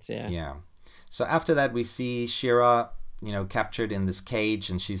United States, yeah. Yeah. So after that, we see Shira, captured in this cage,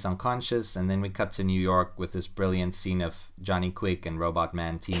 and she's unconscious. And then we cut to New York with this brilliant scene of Johnny Quick and Robot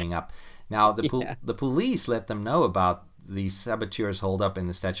Man teaming up. Now, the police let them know about these saboteurs holed up in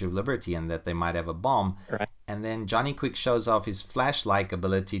the Statue of Liberty and that they might have a bomb. Right. And then Johnny Quick shows off his Flash-like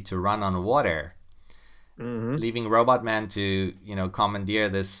ability to run on water, leaving Robot Man to, commandeer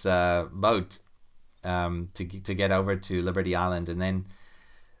this boat to get over to Liberty Island. And then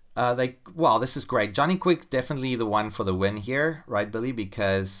this is great. Johnny Quick definitely the one for the win here, right, Billy?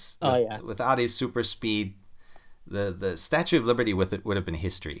 Because without his super speed, the Statue of Liberty with it would have been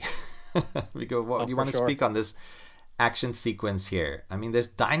history. Do you want to speak on this action sequence here? I mean, there's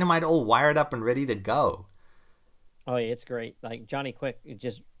dynamite all wired up and ready to go. Oh yeah, it's great. Like Johnny Quick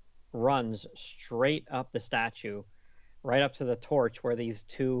just runs straight up the statue, right up to the torch where these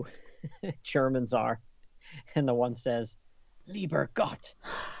two Germans are, and the one says, "Lieber Gott,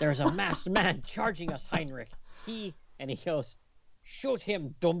 there's a masked man charging us, Heinrich. And he goes, shoot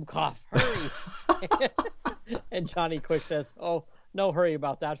him, Dummkopf, hurry." And Johnny Quick says, "Oh, no hurry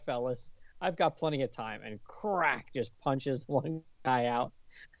about that, fellas. I've got plenty of time." And crack, just punches one guy out.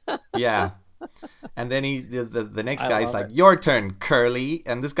 Yeah. And then the next guy's like, "Your turn, Curly."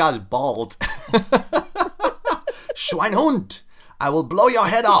 And this guy's bald. "Schweinhund, I will blow your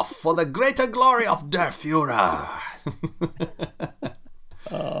head off for the greater glory of der Führer."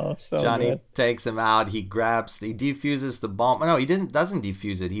 Oh, so Johnny good. takes him out. He defuses the bomb. No, he doesn't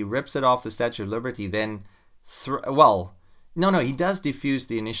defuse it. He rips it off the Statue of Liberty. Then, he does defuse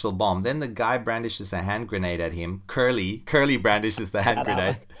the initial bomb. Then the guy brandishes a hand grenade at him. Curly brandishes the hand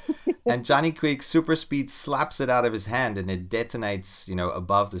grenade. And Johnny Quick super speed slaps it out of his hand, and it detonates,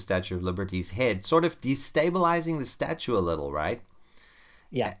 above the Statue of Liberty's head, sort of destabilizing the statue a little, right?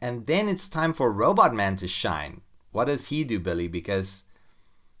 Yeah. And then it's time for Robot Man to shine. What does he do, Billy? Because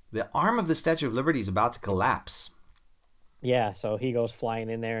the arm of the Statue of Liberty is about to collapse. Yeah, so he goes flying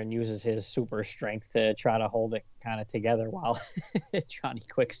in there and uses his super strength to try to hold it kind of together while Johnny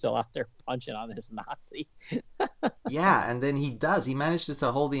Quick's still out there punching on this Nazi. Yeah, and then he does. He manages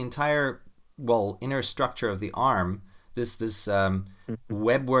to hold the entire, inner structure of the arm, this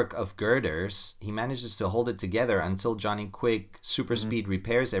webwork of girders. He manages to hold it together until Johnny Quick super speed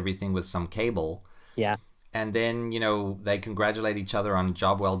repairs everything with some cable. Yeah. And then, they congratulate each other on a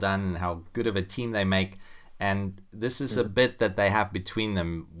job well done and how good of a team they make. And this is a bit that they have between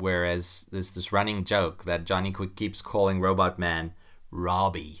them, whereas there's this running joke that Johnny Quick keeps calling Robot Man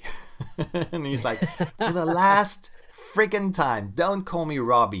Robbie. And he's like, "For the last friggin' time, don't call me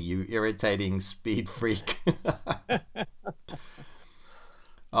Robbie, you irritating speed freak."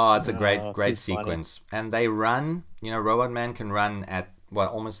 Oh, it's a great sequence. Funny. And they run, Robot Man can run at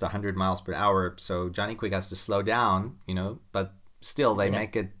almost 100 miles per hour. So Johnny Quick has to slow down, but still they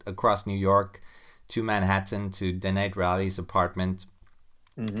make it across New York to Manhattan to Danette Riley's apartment.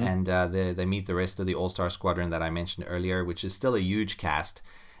 Mm-hmm. And they meet the rest of the All-Star Squadron that I mentioned earlier, which is still a huge cast.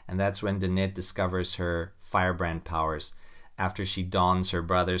 And that's when Danette discovers her firebrand powers after she dons her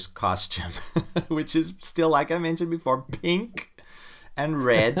brother's costume, which is still, like I mentioned before, pink and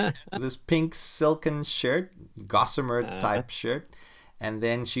red. This pink silken shirt, gossamer type shirt. And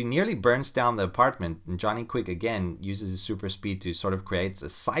then she nearly burns down the apartment. And Johnny Quick, again, uses his super speed to sort of create a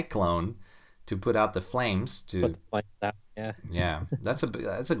cyclone to put out the flames. Yeah, that's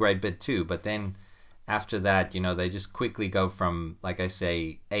a great bit too. But then after that, they just quickly go from, like I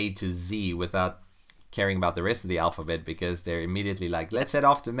say, A to Z without caring about the rest of the alphabet, because they're immediately like, let's head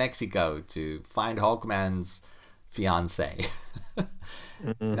off to Mexico to find Hawkman's fiance.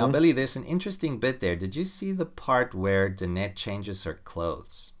 Mm-hmm. Now, Billy, there's an interesting bit there. Did you see the part where Danette changes her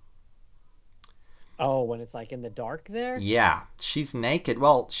clothes? Oh, when it's like in the dark there? Yeah, she's naked.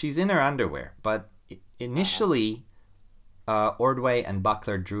 Well, she's in her underwear, but initially, Ordway and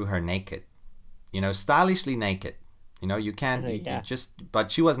Buckler drew her naked. Stylishly naked. You can't,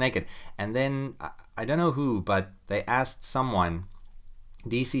 but she was naked. And then, I don't know who, but they asked someone,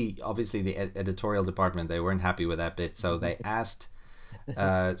 DC, obviously the editorial department, they weren't happy with that bit, so they asked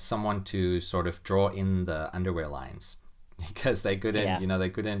someone to sort of draw in the underwear lines, because they couldn't, they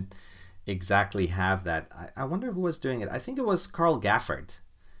couldn't exactly have that. I wonder who was doing it. I think it was Carl Gafford.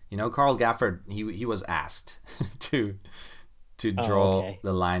 Carl Gafford, he was asked to draw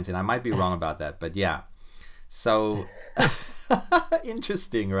the lines, and I might be wrong about that, but yeah. So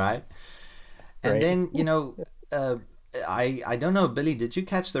interesting, right? And then, I don't know, Billy, did you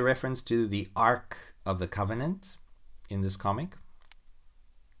catch the reference to the Ark of the Covenant in this comic?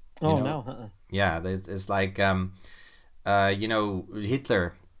 No. Yeah, it's like,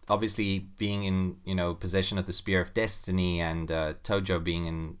 Hitler obviously being in, possession of the Spear of Destiny, and Tojo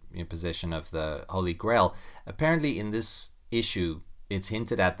being in possession of the Holy Grail. Apparently in this issue, it's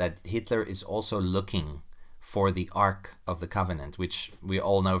hinted at that Hitler is also looking for the Ark of the Covenant, which we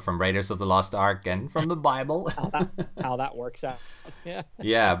all know from Raiders of the Lost Ark and from the Bible. how that works out. Yeah.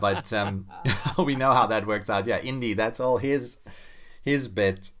 Yeah, but we know how that works out. Yeah, Indy, that's all his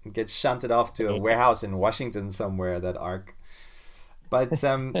bit. Gets shunted off to a warehouse in Washington somewhere, that Ark. But,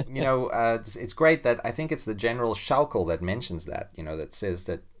 it's great that I think it's the General Schaukel that mentions that, that says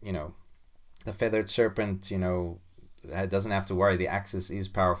that, the Feathered Serpent, doesn't have to worry. The Axis is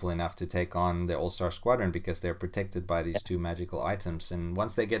powerful enough to take on the All-Star Squadron because they're protected by these two magical items. And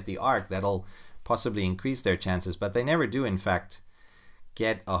once they get the Ark, that'll possibly increase their chances. But they never do, in fact,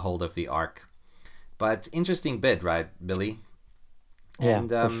 get a hold of the Ark. But interesting bit, right, Billy? Yeah, and,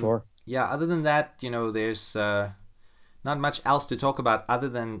 for sure. Yeah, other than that, there's not much else to talk about other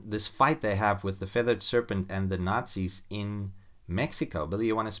than this fight they have with the Feathered Serpent and the Nazis in Mexico. Billy,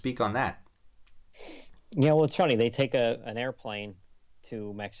 you want to speak on that? Yeah, well, it's funny. They take an airplane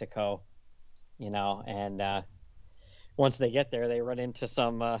to Mexico, and once they get there, they run into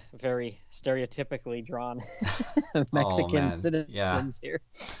some very stereotypically drawn Mexican citizens here.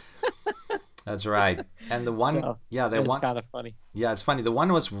 That's right. And the one, it's kind of funny. Yeah, it's funny. The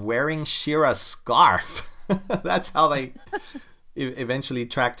one was wearing Shira's scarf. That's how they eventually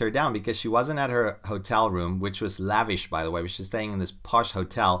tracked her down, because she wasn't at her hotel room, which was lavish, by the way. She was staying in this posh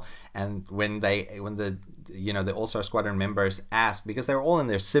hotel, and when the All-Star Squadron members asked, because they were all in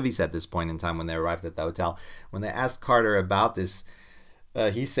their civvies at this point in time when they arrived at the hotel, when they asked Carter about this,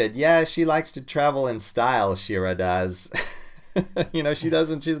 he said, yeah, she likes to travel in style, Shira does. She's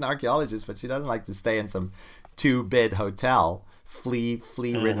an archaeologist, but she doesn't like to stay in some 2-bed hotel,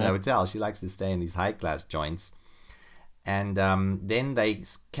 flea-ridden hotel. She likes to stay in these high-class joints. And then they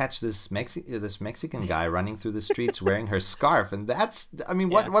catch this Mexican guy running through the streets wearing her scarf. And that's,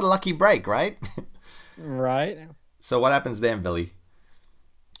 what a lucky break, right? Right. So what happens then, Billy?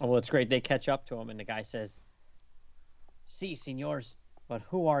 Oh, well, it's great. They catch up to him, and the guy says, "Sí, señors, but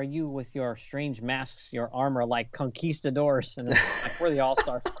who are you with your strange masks, your armor like conquistadors?" And it's like, we're the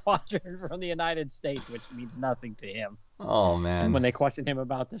All-Star Squadron from the United States, which means nothing to him. Oh, man. And when they question him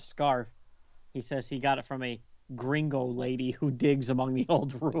about the scarf, he says he got it from a gringo lady who digs among the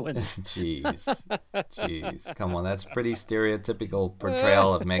old ruins. Jeez. Come on, that's pretty stereotypical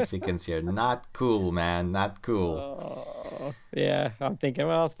portrayal of Mexicans here. Not cool, man. Not cool. Yeah, I'm thinking,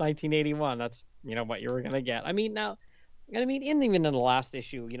 well, it's 1981. That's, what you were going to get. Even in the last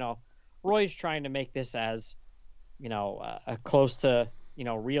issue, Roy's trying to make this as, close to,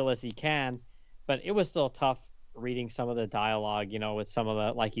 real as he can, but it was still tough reading some of the dialogue, with some of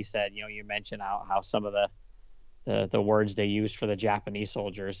the, like you said, you mentioned how some of the the words they used for the Japanese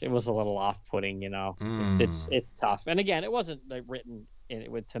soldiers. It was a little off-putting, you know. It's tough. And again, it wasn't like written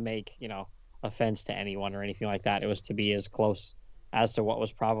to make, you know, offense to anyone or anything like that. It was to be as close as to what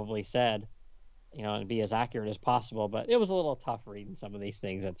was probably said, you know, and be as accurate as possible. But it was a little tough reading some of these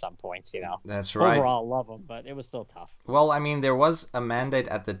things at some points, you know. That's right. Overall, love them, but it was still tough. Well, I mean, there was a mandate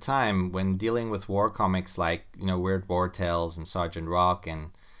at the time when dealing with war comics like, you know, Weird War Tales and Sergeant Rock.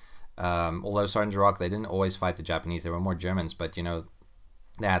 And although Sergeant Rock, they didn't always fight the Japanese, they were more Germans. But, you know,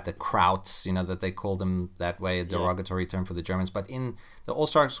 they had the Krauts, you know, that they called them that way, a derogatory term for the Germans. But in the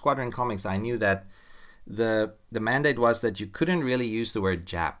All-Star Squadron comics, I knew that the mandate was that you couldn't really use the word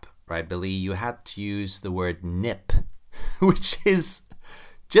Jap, right, Billy? You had to use the word nip, which is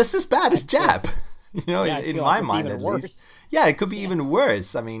just as bad as Jap. You know, in my mind at least. Yeah, it could be even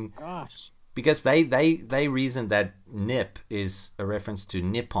worse. I mean, gosh, because they reasoned that nip is a reference to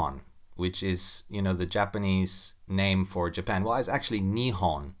Nippon, which is, you know, the Japanese name for Japan. Well, it's actually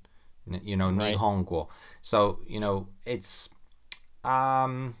Nihon, you know, right. Nihongo. So, you know, it's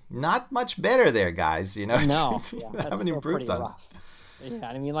not much better there, guys. You know, no, I haven't improved on rough. Yeah,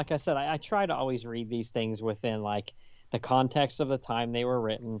 I mean, like I said, I try to always read these things within like the context of the time they were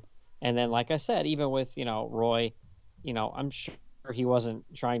written. And then, like I said, even with, you know, Roy, you know, I'm sure he wasn't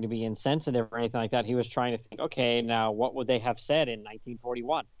trying to be insensitive or anything like that. He was trying to think, okay, now what would they have said in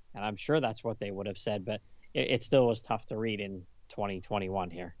 1941? And I'm sure that's what they would have said, but it still was tough to read in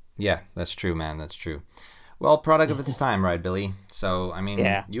 2021 here. Yeah, that's true, man. That's true. Well, product of its time, right, Billy? So, I mean,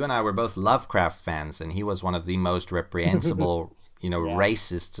 you and I were both Lovecraft fans, and he was one of the most reprehensible, you know,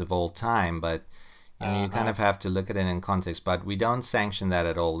 racists of all time, but you know, you kind of have to look at it in context, but we don't sanction that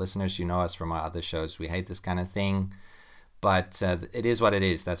at all. Listeners, you know us from our other shows. We hate this kind of thing, but it is what it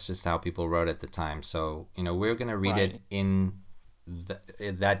is. That's just how people wrote at the time. So, you know, we're going to read it in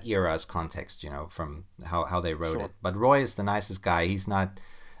that era's context, you know, from how they wrote it. But Roy is the nicest guy. He's not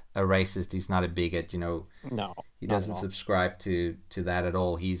a racist. He's not a bigot, you know. No. He doesn't subscribe to that at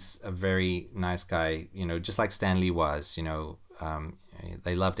all. He's a very nice guy, you know, just like Stan Lee was, you know.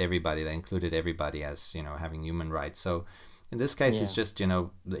 They loved everybody. They included everybody as, you know, having human rights. So in this case, it's just, you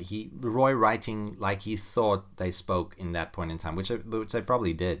know, Roy writing like he thought they spoke in that point in time, which they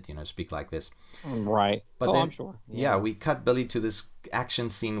probably did, you know, speak like this. Right. But then, I'm sure. Yeah, we cut Billy to this action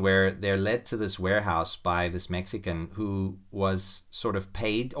scene where they're led to this warehouse by this Mexican who was sort of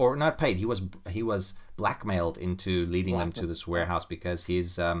paid, or not paid. He was blackmailed into leading them to this warehouse because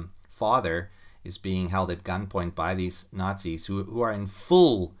his father is being held at gunpoint by these Nazis who are in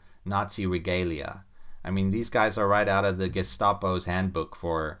full Nazi regalia. I mean, these guys are right out of the Gestapo's handbook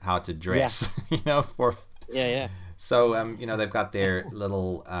for how to dress, you know, So, you know, they've got their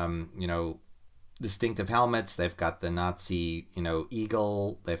little, you know, distinctive helmets. They've got the Nazi, you know,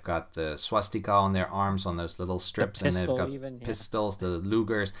 eagle. They've got the swastika on their arms on those little strips. And they've got pistols, the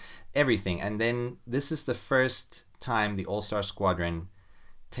Lugers, everything. And then this is the first time the All-Star Squadron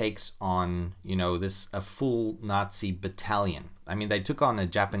takes on, you know, a full Nazi battalion. I mean, they took on a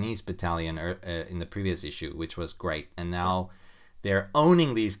Japanese battalion in the previous issue, which was great. And now they're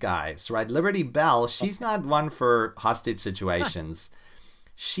owning these guys, right? Liberty Bell, she's not one for hostage situations.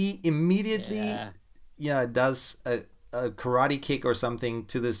 She immediately does a karate kick or something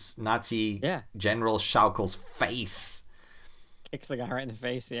to this Nazi General Schaukel's face. Kicks the guy right in the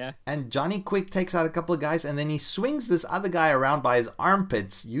face, And Johnny Quick takes out a couple of guys, and then he swings this other guy around by his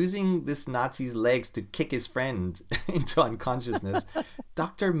armpits, using this Nazi's legs to kick his friend into unconsciousness.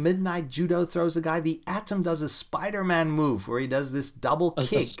 Dr. Midnight Judo throws a guy. The Atom does a Spider-Man move where he does this double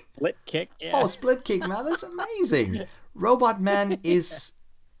kick. Split kick, Oh, split kick, man. That's amazing. Robot Man is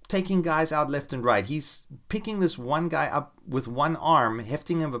taking guys out left and right. He's picking this one guy up with one arm,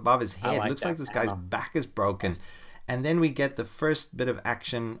 hefting him above his head. Looks like this guy's back is broken. And then we get the first bit of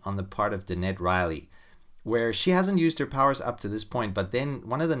action on the part of Danette Riley, where she hasn't used her powers up to this point, but then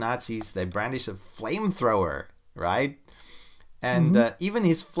one of the Nazis, they brandish a flamethrower, right? And even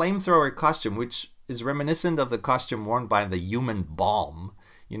his flamethrower costume, which is reminiscent of the costume worn by the Human Bomb,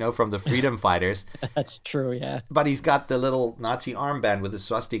 you know, from the Freedom Fighters. That's true, yeah. But he's got the little Nazi armband with the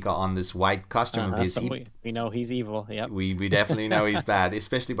swastika on this white costume of his. We know he's evil, yep. We definitely know he's bad,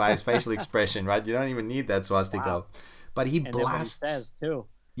 especially by his facial expression, right? You don't even need that swastika. Wow. But he blasts. And then what he says, too.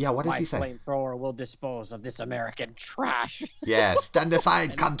 Yeah, what does he say? My flamethrower will dispose of this American trash. Yeah, stand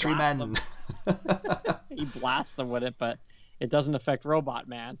aside, countrymen. He blasts them with it, but it doesn't affect Robot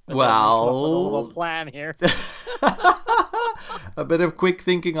Man. Well, a little plan here. A bit of quick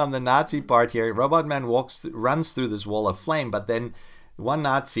thinking on the Nazi part here. Robot Man runs through this wall of flame, but then one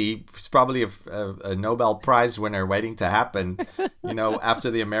Nazi is probably a Nobel Prize winner waiting to happen,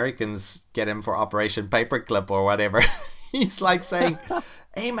 after the Americans get him for Operation Paperclip or whatever. He's like saying,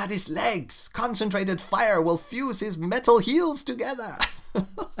 aim at his legs. Concentrated fire will fuse his metal heels together.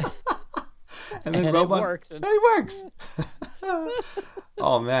 And then Robot, it works. It works.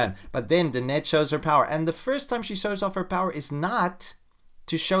 Oh, man. But then Danette shows her power. And the first time she shows off her power is not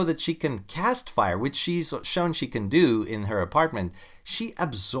to show that she can cast fire, which she's shown she can do in her apartment. She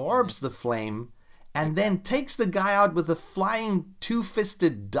absorbs the flame and then takes the guy out with a flying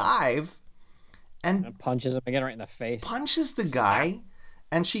two-fisted dive and punches him again right in the face. Punches the guy,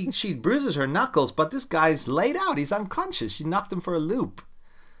 and she bruises her knuckles, but this guy's laid out. He's unconscious. She knocked him for a loop.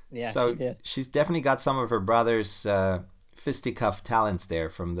 Yeah, so she did. She's definitely got some of her brother's fisticuff talents there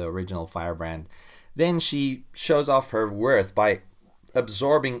from the original Firebrand. Then she shows off her worth by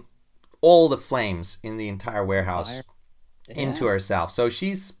absorbing all the flames in the entire warehouse into herself. So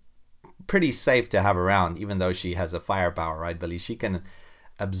she's pretty safe to have around, even though she has a firepower, right, Billy? She can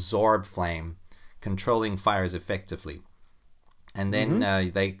absorb flame, controlling fires effectively. And then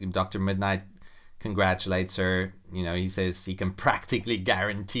Dr. Midnight congratulates her. He says he can practically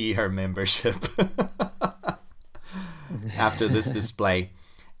guarantee her membership after this display.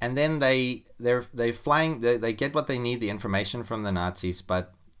 And then they're flying. They get what they need, the information from the Nazis.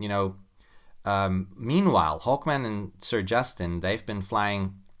 But meanwhile, Hawkman and Sir Justin, they've been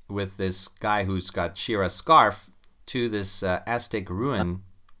flying with this guy who's got She-Ra's scarf to this Aztec ruin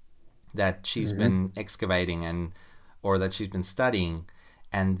that she's been excavating or that she's been studying.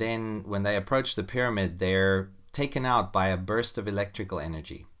 And then when they approach the pyramid, they're taken out by a burst of electrical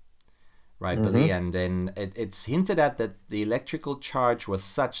energy. Right, Billy? And then it's hinted at that the electrical charge was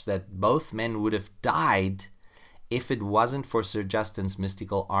such that both men would have died if it wasn't for Sir Justin's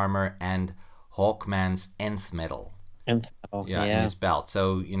mystical armor and Hawkman's nth metal. In his belt.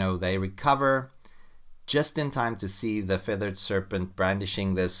 So, they recover just in time to see the feathered serpent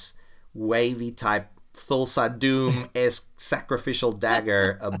brandishing this wavy type Thulsa Doom-esque sacrificial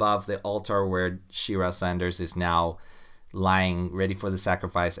dagger above the altar where She-Ra Sanders is now lying ready for the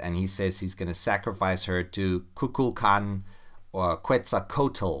sacrifice, and he says he's going to sacrifice her to Kukulkan or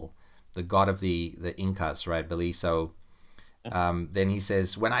Quetzalcoatl, the god of the Incas, right, Billy? So then he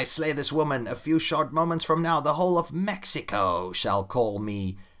says, when I slay this woman, a few short moments from now, the whole of Mexico shall call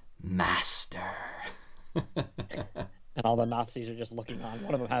me master. And all the Nazis are just looking on.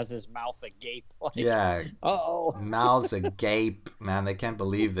 One of them has his mouth agape. Mouths agape. Man, they can't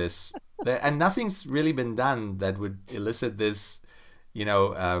believe this. And nothing's really been done that would elicit this,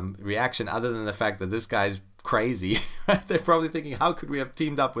 reaction other than the fact that this guy's crazy. They're probably thinking, how could we have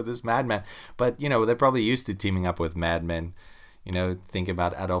teamed up with this madman? But, they're probably used to teaming up with madmen. Think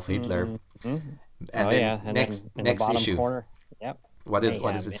about Adolf Hitler. And then next issue. Corner. Yep. What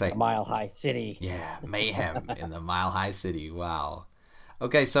does it say? The Mile High City. Yeah, mayhem in the Mile High City. Wow.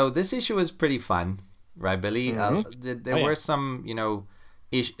 Okay, so this issue was pretty fun, right, Billy? There were some,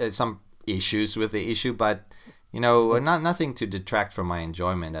 some issues with the issue, but nothing to detract from my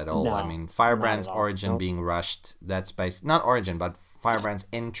enjoyment at all. No, I mean, Firebrand's origin being rushed. That's not origin, but Firebrand's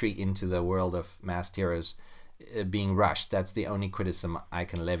entry into the world of masked heroes being rushed. That's the only criticism I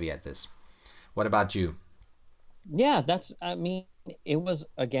can levy at this. What about you? Yeah, it was,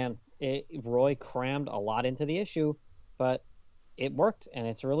 again, Roy crammed a lot into the issue, but it worked, and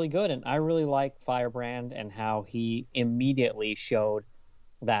it's really good. And I really like Firebrand and how he immediately showed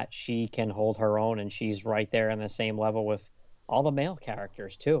that she can hold her own, and she's right there in the same level with all the male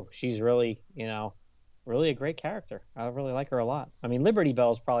characters, too. She's really, really a great character. I really like her a lot. I mean, Liberty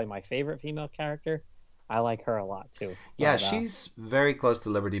Bell is probably my favorite female character. I like her a lot, too. Yeah, she's very close to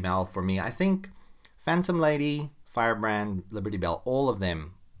Liberty Bell for me. I think Phantom Lady, Firebrand, Liberty Bell, all of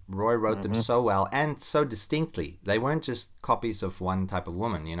them, Roy wrote them so well and so distinctly. They weren't just copies of one type of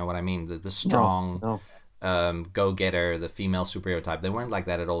woman, you know what I mean? The strong go-getter, the female superhero type. They weren't like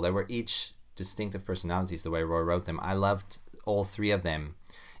that at all. They were each distinctive personalities the way Roy wrote them. I loved all three of them,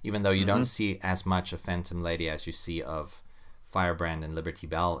 even though you don't see as much of Phantom Lady as you see of Firebrand and Liberty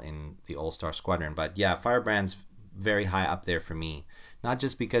Bell in the All-Star Squadron. But yeah, Firebrand's very high up there for me. Not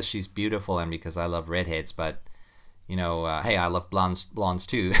just because she's beautiful and because I love redheads, but hey, I love blondes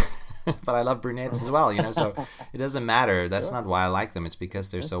too, but I love brunettes as well, so it doesn't matter. That's not why I like them. It's because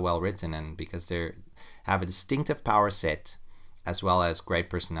they're so well written and because they have a distinctive power set as well as great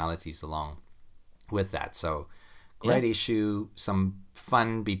personalities along with that. So great issue, some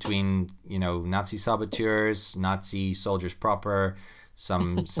fun between, Nazi saboteurs, Nazi soldiers proper,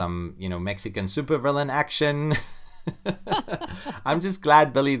 some Mexican supervillain action. I'm just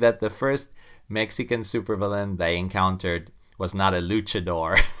glad, Billy, that the first Mexican supervillain they encountered was not a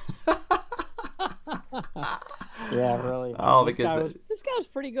luchador. Yeah, really. I Oh, mean, because this guy was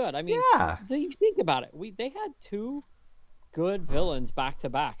pretty good. I mean, yeah. you think about it. They had two good villains back to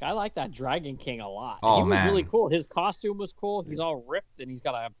back. I like that Dragon King a lot. And he Oh was really man, cool. His costume was cool. He's all ripped and he's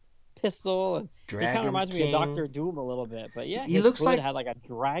got a pistol and he kind of Dragon reminds me of King. Doctor Doom a little bit. But yeah, He his looks hood like had like a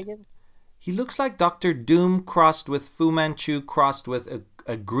dragon. he looks like Doctor Doom crossed with Fu Manchu crossed with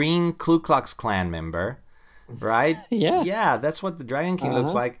a green Ku Klux Klan member, right? Yeah. Yeah, that's what the Dragon King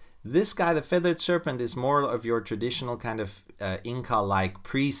looks Uh-huh. like. This guy, the Feathered Serpent, is more of your traditional kind of Inca-like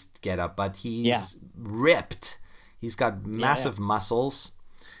priest getup, but Yeah. he's ripped. He's got Yeah. massive muscles,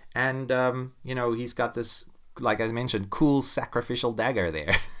 and he's got this, like I mentioned, cool sacrificial dagger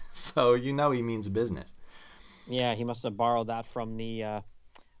there. So you know he means business. Yeah, he must have borrowed that from the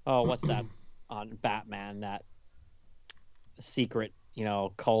oh, what's that on Batman, that secret,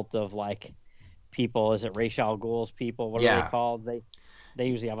 cult of like people. Is it Ra's al Ghul's people? What are they Yeah, called? They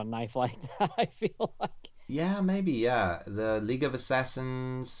usually have a knife like that, I feel like. yeah, maybe, yeah. The League of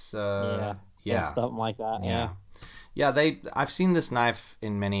Assassins. Yeah. Yeah, Yeah, something like that. Yeah. yeah, yeah. I've seen this knife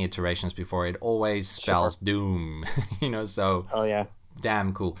in many iterations before. It always Sure. spells doom, So Oh yeah.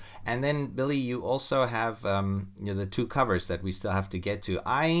 damn cool. And then Billy, you also have the two covers that we still have to get to.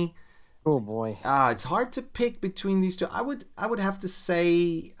 Oh boy. It's hard to pick between these two. I would have to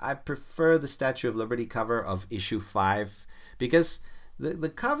say I prefer the Statue of Liberty cover of issue 5 because the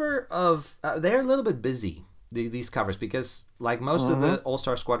cover of they're a little bit busy, these covers, because like most of Mm-hmm. the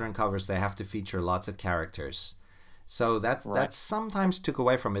All-Star Squadron covers, they have to feature lots of characters. So Right. that sometimes took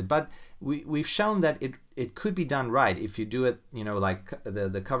away from it, but we've shown that it could be done right if you do it, like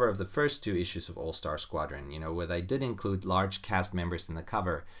the cover of the first two issues of All Star Squadron, where they did include large cast members in the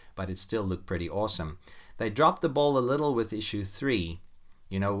cover, but it still looked pretty awesome. They dropped the ball a little with issue 3,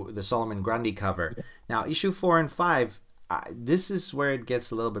 the Solomon Grundy cover. Now issue 4 and 5, this is where it gets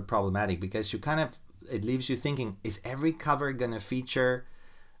a little bit problematic because it leaves you thinking: is every cover gonna feature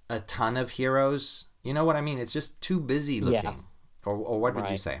a ton of heroes? You know what I mean? It's just too busy Yeah. looking. Or what would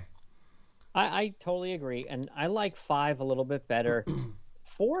you Right. say? I totally agree. And I like 5 a little bit better.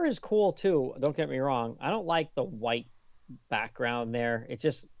 4 is cool too. Don't get me wrong. I don't like the white background there. It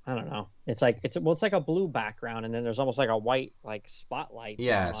just, I don't know. It's like a blue background and then there's almost like a white like spotlight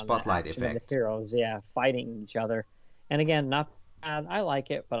Yeah, going on the spotlight action of the effect. heroes, yeah, fighting each other. And again, not bad. I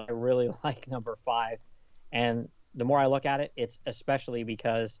like it, but I really like number 5. And the more I look at it, it's especially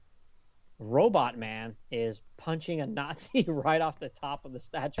because Robot Man is punching a Nazi right off the top of the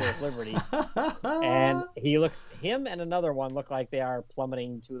Statue of Liberty, and him and another one look like they are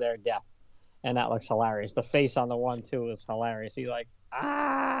plummeting to their death, and that looks hilarious. The face on the one too is hilarious. He's like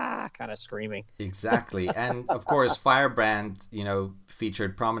kind of screaming. Exactly. And of course, Firebrand,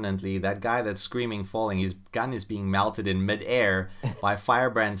 featured prominently. That guy that's screaming, falling, his gun is being melted in midair by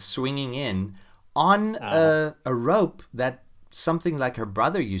Firebrand swinging in on Uh, a rope that something like her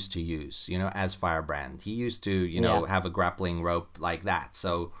brother used to use, as Firebrand. He used to, yeah. have a grappling rope like that.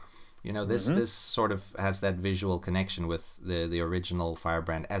 So, Hmm. this sort of has that visual connection with the original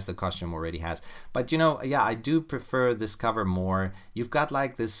Firebrand, as the costume already has. But yeah, I do prefer this cover more. You've got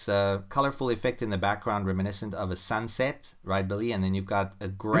like this colorful effect in the background, reminiscent of a sunset, right, Billy? And then you've got a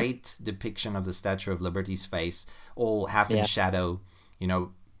great depiction of the Statue of Liberty's face, all half in Yeah. shadow,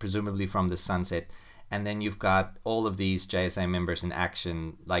 presumably from the sunset. And then you've got all of these JSA members in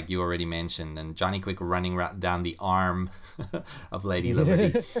action, like you already mentioned, and Johnny Quick running down the arm of Lady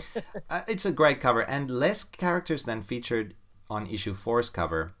Liberty. It's a great cover, and less characters than featured on issue 4's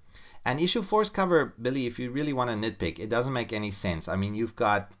cover. And issue 4's cover, Billy, if you really want to nitpick, it doesn't make any sense. I mean, you've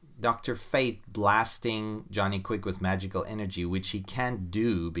got Dr. Fate blasting Johnny Quick with magical energy, which he can't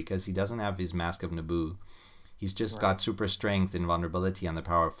do because he doesn't have his Mask of Naboo. He's just Right. got super strength, invulnerability, and the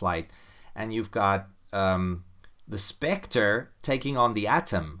power of flight. And you've got the Spectre taking on the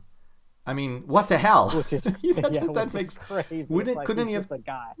Atom. I mean, what the hell? Which is yeah, that which is makes crazy. It's wouldn't like couldn't he's he have? just a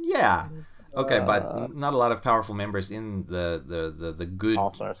guy. Yeah. Okay, but Uh, not a lot of powerful members in the good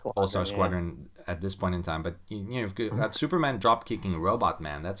All-Star All Star Squadron. Yeah. Squadron at this point in time. But you've got Superman drop kicking Robot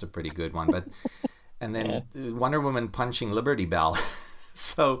Man. That's a pretty good one. But and Yeah. then Wonder Woman punching Liberty Bell.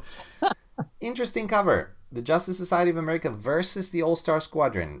 So interesting cover. The Justice Society of America versus the All Star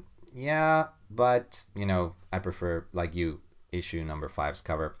Squadron. Yeah, but I prefer, like you, issue number 5's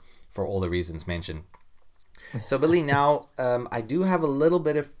cover for all the reasons mentioned. So, Billy, now I do have a little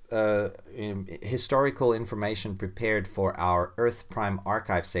bit of historical information prepared for our Earth Prime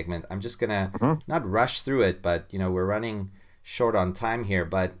Archive segment. I'm just gonna Mhm. not rush through it, but we're running short on time here.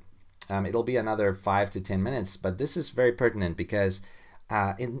 But it'll be another 5 to 10 minutes. But this is very pertinent because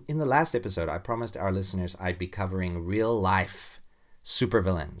In the last episode, I promised our listeners I'd be covering real life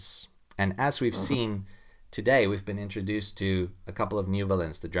supervillains. And as we've seen today, we've been introduced to a couple of new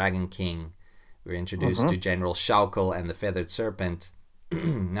villains, the Dragon King. We're introduced to General Schaukel and the Feathered Serpent.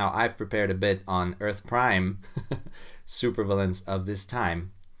 Now, I've prepared a bit on Earth Prime supervillains of this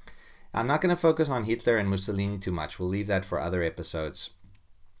time. I'm not going to focus on Hitler and Mussolini too much. We'll leave that for other episodes.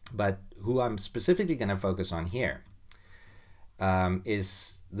 But who I'm specifically going to focus on here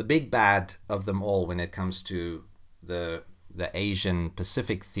is the big bad of them all when it comes to the Asian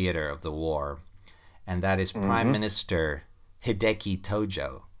Pacific theater of the war. And that is Prime Minister Hideki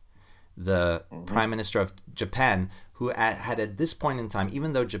Tojo, the Prime Minister of Japan, who had at this point in time,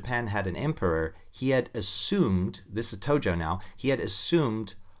 even though Japan had an emperor, he had assumed, this is Tojo now, he had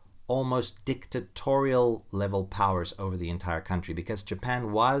assumed almost dictatorial level powers over the entire country because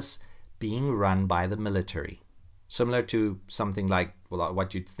Japan was being run by the military. Similar to something like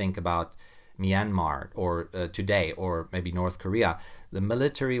what you'd think about Myanmar or today, or maybe North Korea. The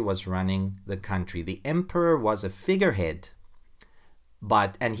military was running the country. The emperor was a figurehead,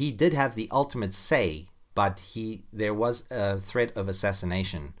 and he did have the ultimate say, but there was a threat of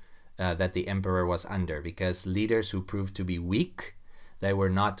assassination that the emperor was under because leaders who proved to be weak, they were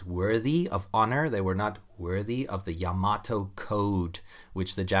not worthy of honor. They were not worthy of the Yamato Code,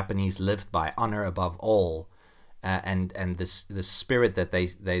 which the Japanese lived by, honor above all. And the spirit that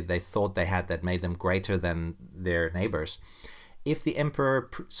they thought they had that made them greater than their neighbors. If the emperor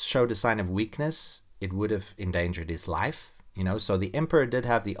showed a sign of weakness, it would have endangered his life. So the emperor did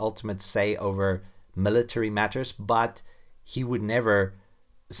have the ultimate say over military matters, but he would never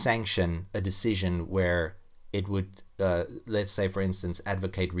sanction a decision where it would, let's say, for instance,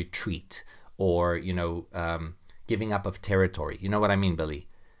 advocate retreat or, giving up of territory. You know what I mean, Billy?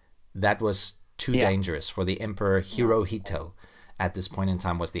 That was too dangerous for the Emperor Hirohito. At this point in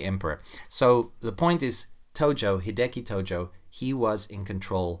time was the emperor. So the point is, Hideki Tojo, he was in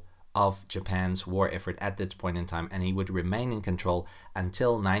control of Japan's war effort at this point in time, and he would remain in control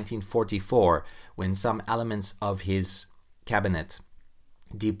until 1944, when some elements of his cabinet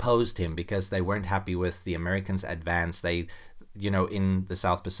deposed him because they weren't happy with the Americans' advance. They, in the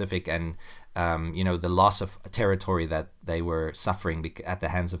South Pacific, and the loss of territory that they were suffering at the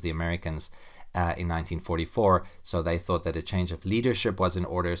hands of the Americans in 1944. So they thought that a change of leadership was in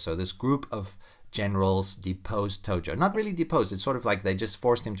order. So this group of generals deposed Tojo. Not really deposed. It's sort of like they just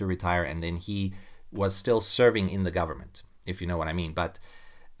forced him to retire, and then he was still serving in the government, if you know what I mean. But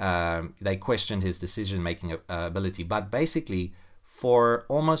they questioned his decision-making ability. But basically, for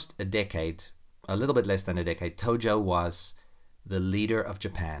almost a decade, a little bit less than a decade, Tojo was the leader of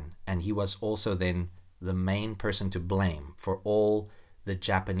Japan, and he was also then the main person to blame for all the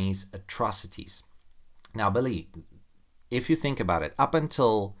Japanese atrocities. Now, Billy, if you think about it, up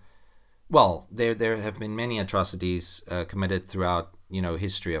until, well, there have been many atrocities committed throughout,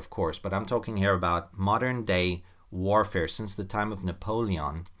 history, of course, but I'm talking here about modern day warfare since the time of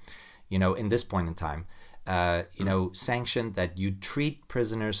Napoleon, in this point in time, sanctioned that you treat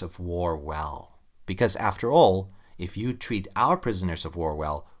prisoners of war well. Because after all, if you treat our prisoners of war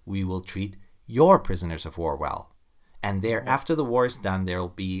well, we will treat your prisoners of war well. And after the war is done, there will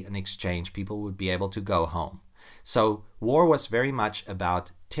be an exchange. People would be able to go home. So war was very much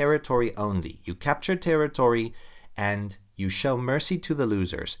about territory only. You capture territory and you show mercy to the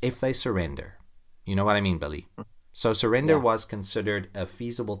losers if they surrender. You know what I mean, Billy? So surrender was considered a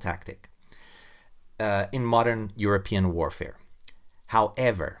feasible tactic in modern European warfare.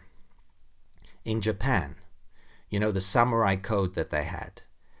 However, in Japan, the samurai code that they had,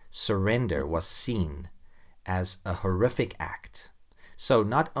 surrender was seen as a horrific act. So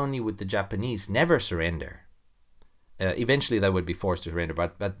not only would the Japanese never surrender, eventually they would be forced to surrender,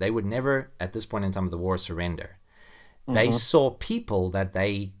 but they would never, at this point in time of the war, surrender. They saw people that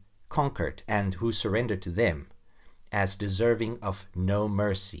they conquered and who surrendered to them as deserving of no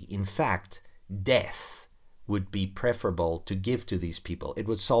mercy. In fact, death would be preferable to give to these people. It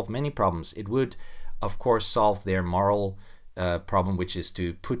would solve many problems. It would, of course, solve their moral problem, which is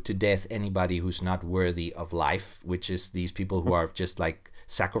to put to death anybody who's not worthy of life, which is these people who are just like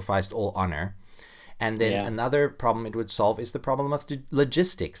sacrificed all honor. And then another problem it would solve is the problem of the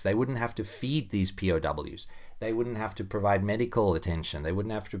logistics. They wouldn't have to feed these POWs. They wouldn't have to provide medical attention. They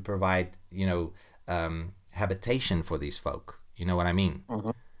wouldn't have to provide, habitation for these folk. You know what I mean?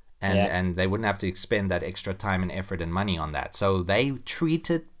 And they wouldn't have to expend that extra time and effort and money on that. So they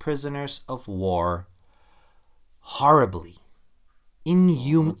treated prisoners of war horribly,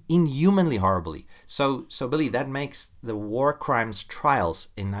 inhumanly horribly. So Billy, that makes the war crimes trials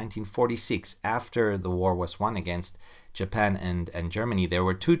in 1946, after the war was won against Japan and Germany, there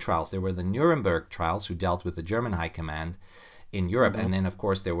were two trials. There were the Nuremberg trials, who dealt with the German high command in Europe. And then, of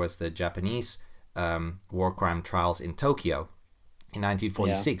course, there was the Japanese war crime trials in Tokyo in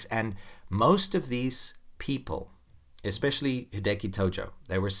 1946. Yeah. And most of these people, especially Hideki Tojo,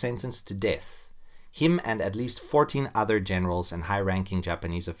 they were sentenced to death. Him and at least 14 other generals and high-ranking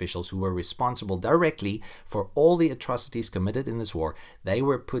Japanese officials who were responsible directly for all the atrocities committed in this war, they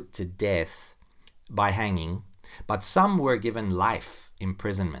were put to death by hanging, but some were given life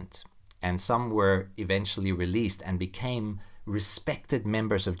imprisonment, and some were eventually released and became respected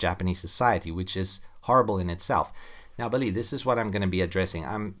members of Japanese society, which is horrible in itself. Now, Billy, this is what I'm going to be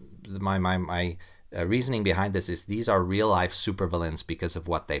addressing. My reasoning behind this is these are real-life supervillains because of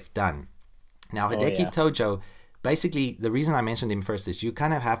what they've done. Now, Hideki Tojo, basically, the reason I mentioned him first is you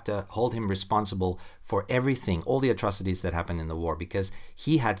kind of have to hold him responsible for everything, all the atrocities that happened in the war, because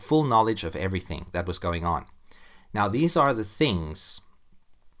he had full knowledge of everything that was going on. Now, these are the things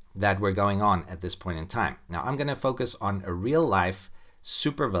that were going on at this point in time. Now, I'm going to focus on a real-life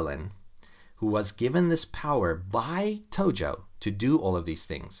supervillain who was given this power by Tojo to do all of these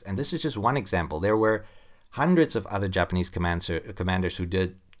things. And this is just one example. There were hundreds of other Japanese commanders who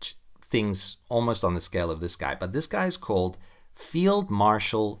did things almost on the scale of this guy. But this guy is called Field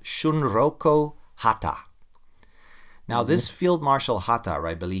Marshal Shunroko Hata. Now, this Field Marshal Hata,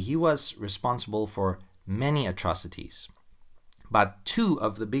 right, Billy, he was responsible for many atrocities. But two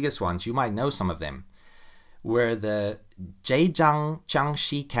of the biggest ones, you might know some of them, were the Zhejiang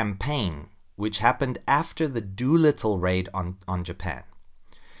Jiangxi campaign, which happened after the Doolittle raid on Japan.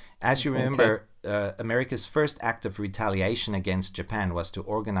 As you remember, America's first act of retaliation against Japan was to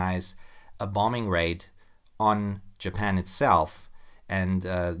organize a bombing raid on Japan itself. And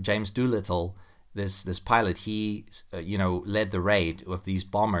James Doolittle, this pilot, he led the raid with these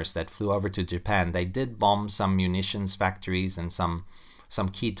bombers that flew over to Japan. They did bomb some munitions factories and some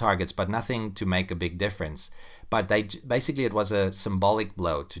key targets, but nothing to make a big difference. But it was a symbolic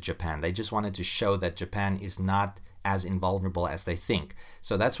blow to Japan. They just wanted to show that Japan is not as invulnerable as they think.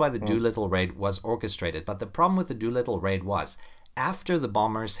 So that's why the Doolittle raid was orchestrated. But the problem with the Doolittle raid was, after the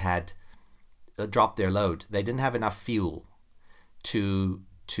bombers had dropped their load, they didn't have enough fuel to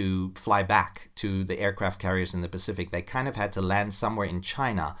fly back to the aircraft carriers in the Pacific. They kind of had to land somewhere in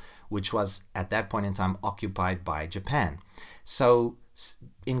China, which was at that point in time occupied by Japan. So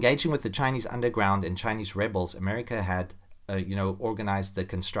engaging with the Chinese underground and Chinese rebels, America had organized the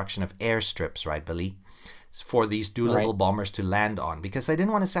construction of airstrips, right, Billy, for these Doolittle bombers to land on, because they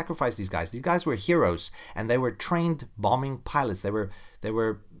didn't want to sacrifice these guys. These guys were heroes, and they were trained bombing pilots. They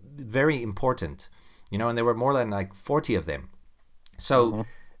were very important, and there were more than like 40 of them. So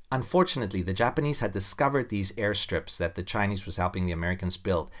unfortunately, the Japanese had discovered these airstrips that the Chinese was helping the Americans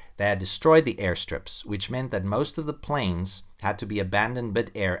build. They had destroyed the airstrips, which meant that most of the planes had to be abandoned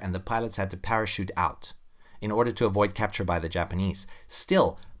mid-air, and the pilots had to parachute out in order to avoid capture by the Japanese.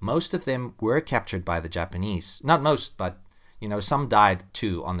 Still, most of them were captured by the Japanese. Not most, but some died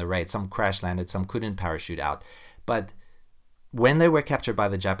too on the raid. Some crash landed, some couldn't parachute out. But when they were captured by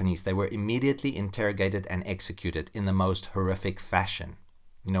the Japanese, they were immediately interrogated and executed in the most horrific fashion.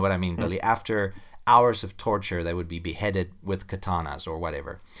 You know what I mean, Billy? After hours of torture, they would be beheaded with katanas or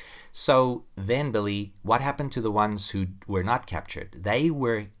whatever. So then, Billy, what happened to the ones who were not captured? They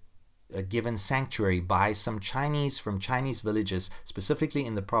were given sanctuary by some Chinese from Chinese villages, specifically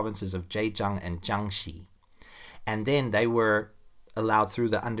in the provinces of Zhejiang and Jiangxi. And then they were allowed through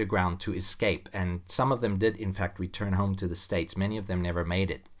the underground to escape. And some of them did, in fact, return home to the States. Many of them never made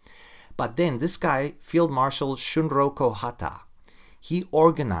it. But then this guy, Field Marshal Shunroko Hata, he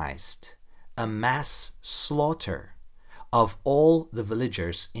organized a mass slaughter of all the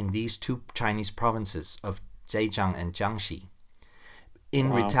villagers in these two Chinese provinces of Zhejiang and Jiangxi,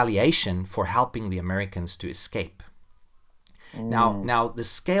 in retaliation for helping the Americans to escape. Now the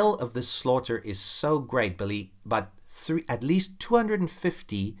scale of this slaughter is so great, Billy, but at least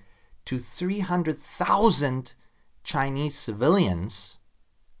 250 to 300,000 Chinese civilians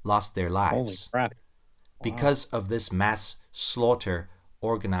lost their lives. Holy crap. Because of this mass slaughter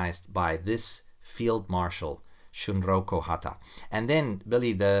organized by this Field Marshal Shunroko Hata. And then,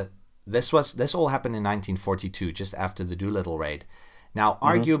 Billy, this all happened in 1942, just after the Doolittle raid. Now,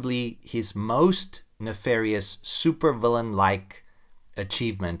 arguably, his most nefarious, supervillain-like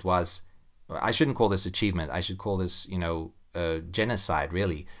achievement was, I shouldn't call this achievement, I should call this, genocide,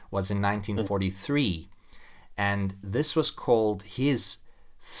 really, was in 1943. And this was called his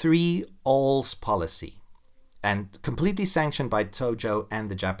 3 Alls policy, and completely sanctioned by Tojo and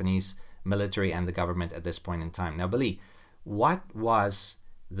the Japanese military and the government at this point in time. Now, Billy, what was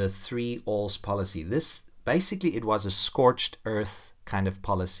the 3 Alls policy? This basically it was a scorched earth kind of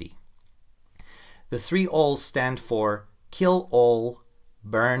policy. The 3 alls stand for kill all,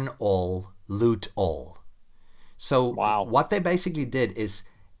 burn all, loot all. So Wow. what they basically did is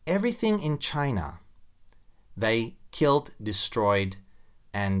everything in China, they killed, destroyed,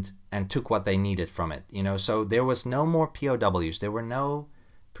 and took what they needed from it. So there was no more POWs. There were no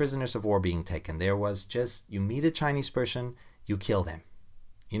prisoners of war being taken. There was just, you meet a Chinese person, you kill them.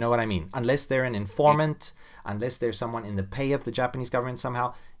 You know what I mean? Unless they're an informant, unless there's someone in the pay of the Japanese government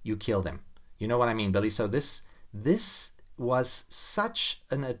somehow, you kill them. You know what I mean, Billy? So this was such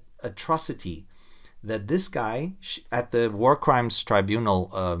an atrocity that this guy, at the War Crimes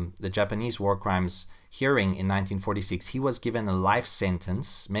Tribunal, the Japanese War Crimes hearing in 1946, he was given a life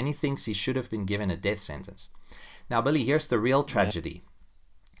sentence. Many think he should have been given a death sentence. Now, Billy, here's the real tragedy.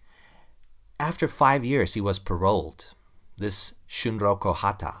 After 5 years, he was paroled, this Shunro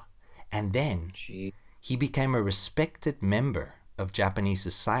Kohata, and then he became a respected member of Japanese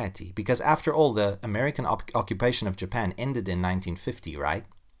society, because after all, the American occupation of Japan ended in 1950, right?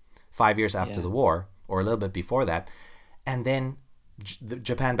 5 years after the war, or a little bit before that. And then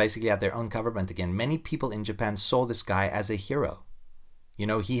Japan basically had their own government again. Many people in Japan saw this guy as a hero.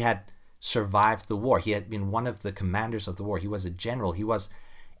 He had survived the war. He had been one of the commanders of the war. He was a general.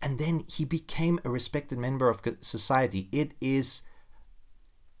 And then he became a respected member of society. It is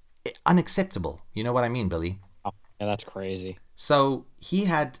unacceptable. You know what I mean, Billy? Oh, yeah, that's crazy. So he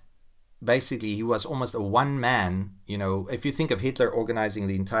was almost a one-man, if you think of Hitler organizing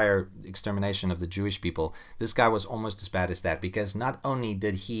the entire extermination of the Jewish people, this guy was almost as bad as that, because not only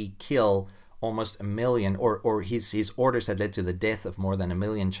did he kill almost 1 million, or his orders had led to the death of more than 1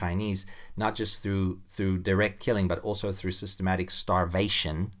 million Chinese, not just through direct killing, but also through systematic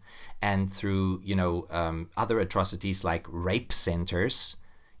starvation and through, other atrocities like rape centers.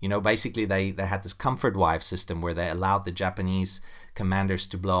 Basically they had this comfort wife system where they allowed the Japanese commanders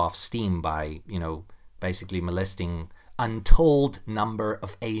to blow off steam by, basically molesting untold number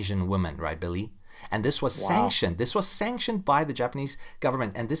of Asian women, right, Billy? And this was sanctioned. This was sanctioned by the Japanese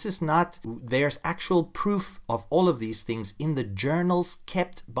government. And this is not, there's actual proof of all of these things in the journals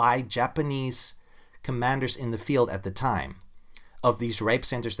kept by Japanese commanders in the field at the time, of these rape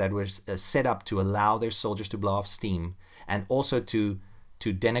centers that were set up to allow their soldiers to blow off steam, and also to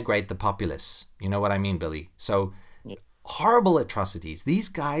denigrate the populace. You know what I mean, Billy? So horrible atrocities. These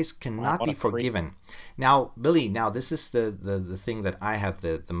guys cannot be forgiven. Now, Billy, this is the thing that I have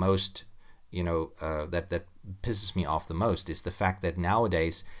the most, that pisses me off the most, is the fact that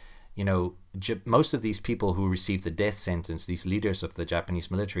nowadays, most of these people who received the death sentence, these leaders of the Japanese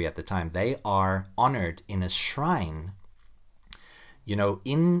military at the time, they are honored in a shrine,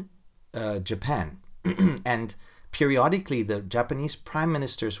 in Japan. And periodically, the Japanese prime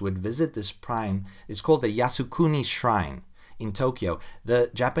ministers would visit this shrine. It's called the Yasukuni Shrine in Tokyo. The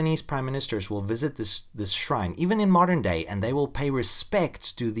Japanese prime ministers will visit this shrine, even in modern day, and they will pay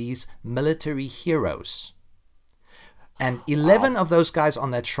respects to these military heroes. And 11 of those guys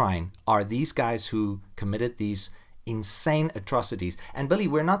on that shrine are these guys who committed these insane atrocities. And Billy,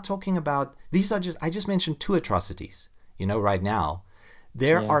 we're not talking about, I just mentioned 2 atrocities, right now.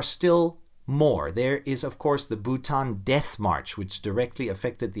 There are still more. There is, of course, the Bhutan Death March, which directly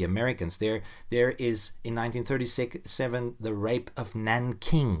affected the Americans. There is, in 1937, the rape of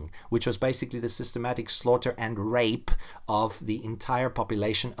Nanking, which was basically the systematic slaughter and rape of the entire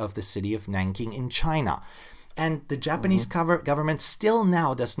population of the city of Nanking in China. And the Japanese government still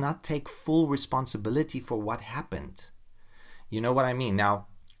now does not take full responsibility for what happened. You know what I mean? Now,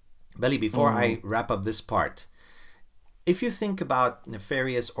 Billy, before I wrap up this part, if you think about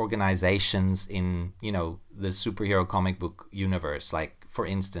nefarious organizations in, the superhero comic book universe, like, for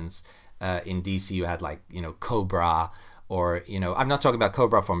instance, in DC you had, like, Cobra, or, I'm not talking about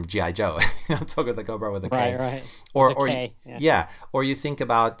Cobra from G.I. Joe. I'm talking about the Cobra with a K. Right. Or you think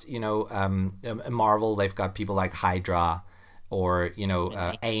about, Marvel, they've got people like Hydra, or,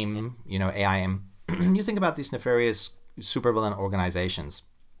 AIM, AIM. You think about these nefarious supervillain organizations.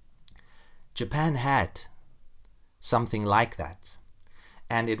 Japan had something like that,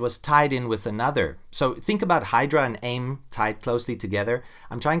 and it was tied in with another. So think about Hydra and AIM tied closely together.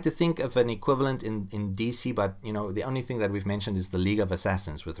 I'm trying to think of an equivalent in DC, but the only thing that we've mentioned is the League of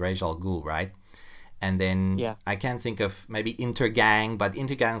Assassins with Ra's al Ghul, right? And then I can't think of maybe Intergang, but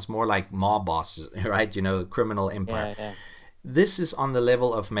Intergang's more like mob bosses, right? Criminal empire. Yeah. This is on the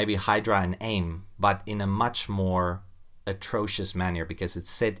level of maybe Hydra and AIM, but in a much more atrocious manner, because it's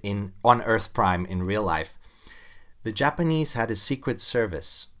set on Earth Prime in real life. The Japanese had a secret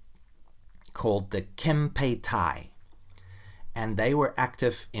service called the Kempeitai, and they were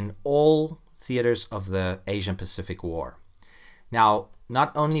active in all theaters of the Asian Pacific War. Now,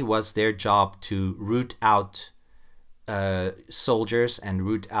 not only was their job to root out soldiers and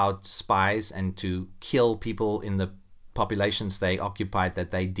root out spies and to kill people in the populations they occupied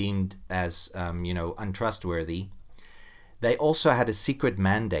that they deemed as, untrustworthy, they also had a secret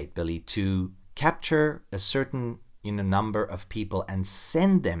mandate, Billy, to capture a certain number of people and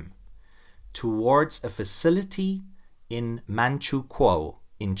send them towards a facility in Manchukuo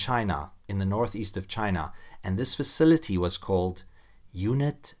in China, in the northeast of China. And this facility was called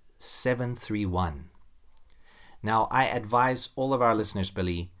Unit 731. Now, I advise all of our listeners,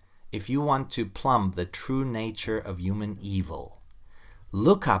 Billy, if you want to plumb the true nature of human evil,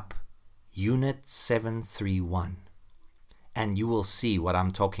 look up Unit 731 and you will see what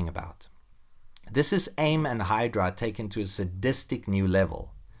I'm talking about. This is AIM and Hydra taken to a sadistic new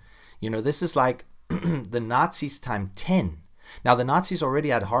level. This is like the Nazis times 10. Now, the Nazis already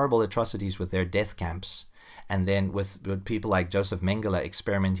had horrible atrocities with their death camps, and then with people like Joseph Mengele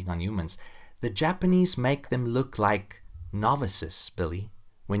experimenting on humans. The Japanese make them look like novices, Billy,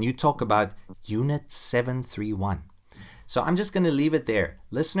 when you talk about Unit 731. So I'm just going to leave it there.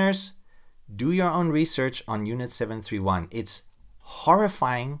 Listeners, do your own research on Unit 731. It's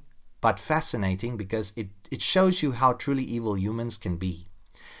horrifying but fascinating because it shows you how truly evil humans can be.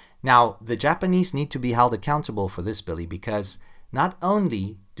 Now, the Japanese need to be held accountable for this, Billy, because not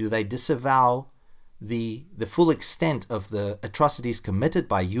only do they disavow the full extent of the atrocities committed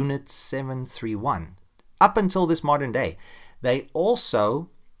by Unit 731 up until this modern day, they also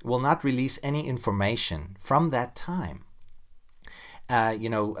will not release any information from that time.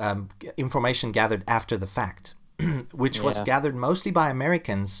 Information gathered after the fact, which was gathered mostly by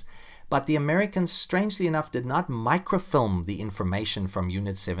Americans. But the Americans, strangely enough, did not microfilm the information from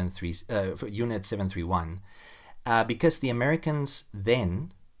Unit 731 because the Americans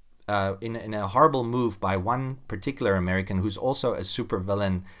then, in a horrible move by one particular American who's also a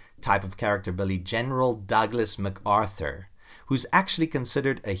supervillain type of character, Billy, General Douglas MacArthur, who's actually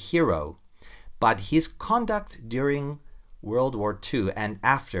considered a hero, but his conduct during World War II and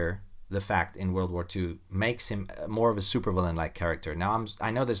after the fact in World War II makes him more of a supervillain-like character. Now, I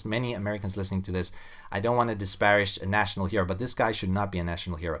know there's many Americans listening to this. I don't want to disparage a national hero, but this guy should not be a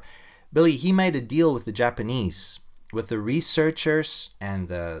national hero. Billy, he made a deal with the Japanese, with the researchers and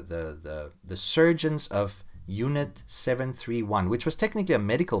the surgeons of Unit 731, which was technically a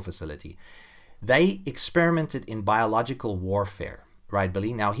medical facility. They experimented in biological warfare, right,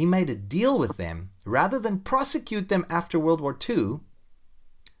 Billy? Now, he made a deal with them. Rather than prosecute them after World War II,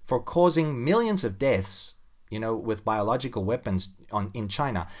 for causing millions of deaths, with biological weapons in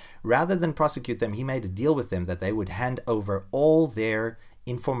China, rather than prosecute them, he made a deal with them that they would hand over all their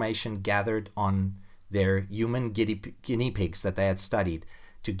information gathered on their human guinea pigs that they had studied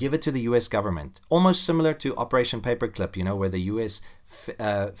to give it to the U.S. government. Almost similar to Operation Paperclip, where the U.S.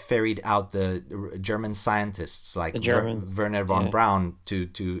 ferried out the German scientists like Werner von Braun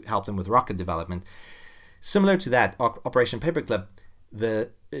to help them with rocket development. Similar to that, Operation Paperclip,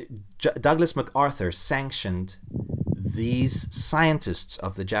 Douglas MacArthur sanctioned these scientists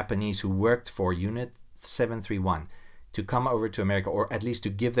of the Japanese who worked for Unit 731 to come over to America, or at least to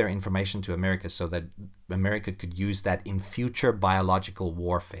give their information to America so that America could use that in future biological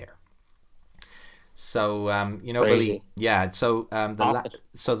warfare. So, Billy, it's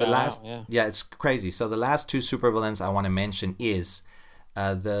crazy. So the last two supervillains I want to mention is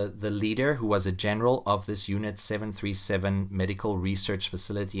the leader, who was a general of this Unit 737 medical research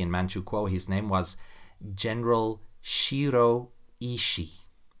facility in Manchukuo. His name was General Shiro Ishii.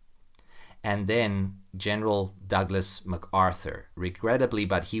 And then General Douglas MacArthur, regrettably,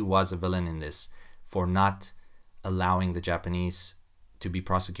 but he was a villain in this, for not allowing the Japanese to be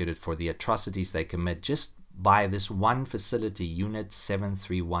prosecuted for the atrocities they commit just by this one facility, Unit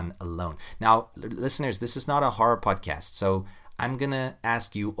 731 alone. Now, listeners, this is not a horror podcast, so I'm going to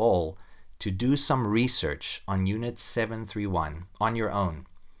ask you all to do some research on Unit 731 on your own.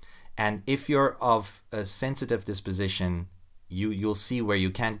 And if you're of a sensitive disposition, you'll see where you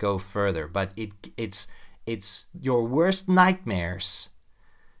can't go further. But it's your worst nightmares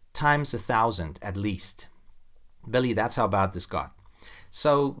times 1,000 at least. Billy, that's how bad this got.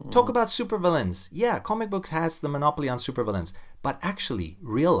 So talk about supervillains. Yeah, comic books has the monopoly on supervillains. But actually,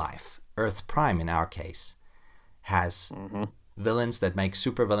 real life, Earth Prime in our case, has villains that make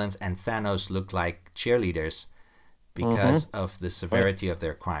supervillains and Thanos look like cheerleaders because of the severity of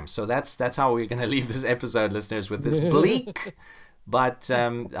their crimes. So that's how we're going to leave this episode, listeners, with this bleak but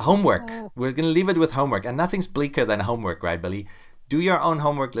homework. We're going to leave it with homework. And nothing's bleaker than homework, right, Billy? Do your own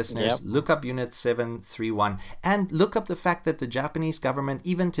homework, listeners. Yep. Look up Unit 731 and look up the fact that the Japanese government,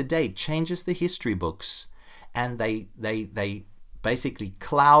 even today, changes the history books, and they basically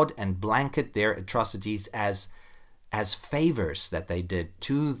cloud and blanket their atrocities as favors that they did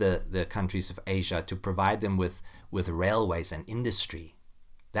to the countries of Asia to provide them with railways and industry.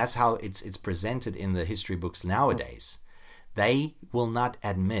 That's how it's presented in the history books nowadays. They will not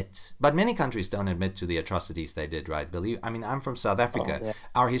admit, but many countries don't admit to the atrocities they did, right, Billy? I mean, I'm from South Africa. Oh, yeah.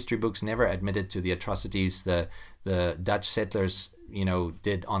 Our history books never admitted to the atrocities the Dutch settlers,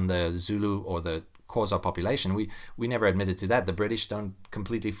 did on the Zulu or the Xhosa population. We never admitted to that. The British don't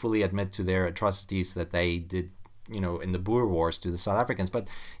completely fully admit to their atrocities that they did, in the Boer Wars to the South Africans. But,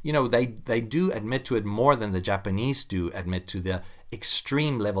 they do admit to it more than the Japanese do admit to the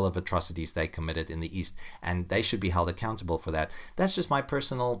extreme level of atrocities they committed in the East. And they should be held accountable for that. That's just my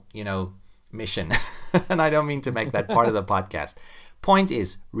personal, mission. And I don't mean to make that part of the podcast. Point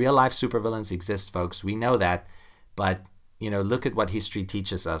is, real life supervillains exist, folks. We know that. But, look at what history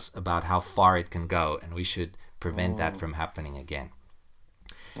teaches us about how far it can go. And we should prevent that from happening again.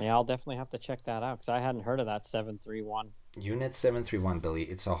 Yeah, I'll definitely have to check that out because I hadn't heard of that 731. Unit 731, Billy.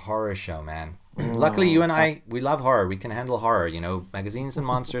 It's a horror show, man. Luckily, you and I, we love horror. We can handle horror, Magazines and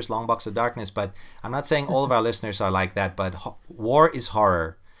Monsters, Long Box of Darkness. But I'm not saying all of our listeners are like that, but war is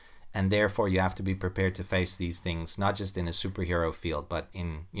horror. And therefore, you have to be prepared to face these things, not just in a superhero field, but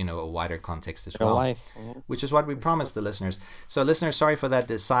in, a wider context as well. Life. Which is what we promised the listeners. So, listeners, sorry for that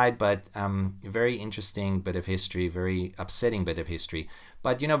aside, but very interesting bit of history, very upsetting bit of history.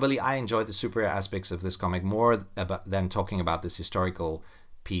 But, Billy, I enjoyed the superhero aspects of this comic more than talking about this historical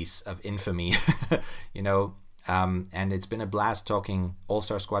piece of infamy, and it's been a blast talking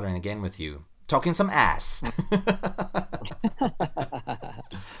All-Star Squadron again with you. Talking some ass.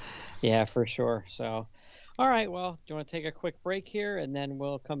 Yeah, for sure. So, all right, well, do you want to take a quick break here and then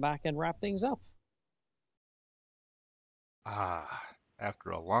we'll come back and wrap things up? After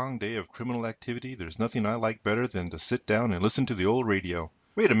a long day of criminal activity, there's nothing I like better than to sit down and listen to the old radio.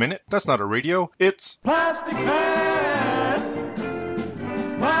 Wait a minute, that's not a radio, it's Plastic Man!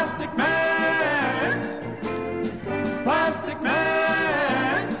 Plastic Man! Plastic Man!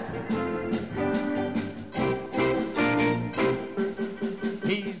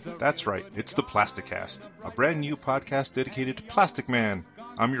 That's right, it's the Plasticast, a brand new podcast dedicated to Plastic Man.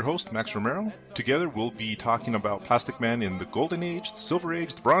 I'm your host, Max Romero. Together, we'll be talking about Plastic Man in the Golden Age, the Silver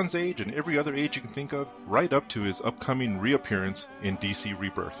Age, the Bronze Age, and every other age you can think of, right up to his upcoming reappearance in DC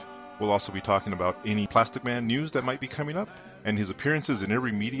Rebirth. We'll also be talking about any Plastic Man news that might be coming up, and his appearances in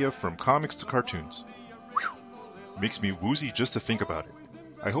every media from comics to cartoons. Whew. Makes me woozy just to think about it.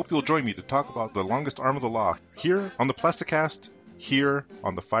 I hope you'll join me to talk about the longest arm of the law, here on the Plasticast, here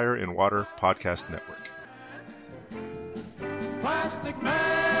on the Fire and Water Podcast Network. Plastic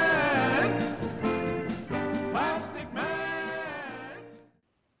Man! Plastic Man!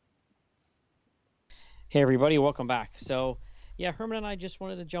 Hey, everybody, welcome back. So, yeah, Herman and I just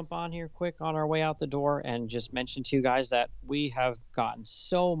wanted to jump on here quick on our way out the door and just mention to you guys that we have gotten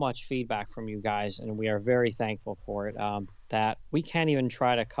so much feedback from you guys, and we are very thankful for it, that we can't even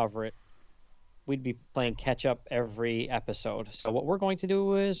try to cover it. We'd be playing catch up every episode. So what we're going to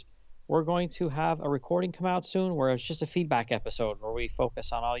do is we're going to have a recording come out soon where it's just a feedback episode where we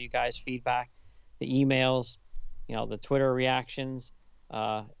focus on all you guys' feedback, the emails, the Twitter reactions.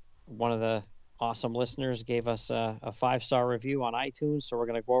 One of the awesome listeners gave us a 5-star review on iTunes, so we're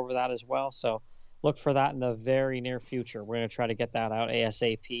going to go over that as well. So look for that in the very near future. We're going to try to get that out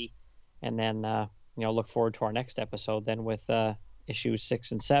ASAP, and then look forward to our next episode then with issues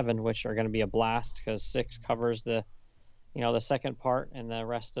 6 and 7, which are going to be a blast because 6 covers the second part and the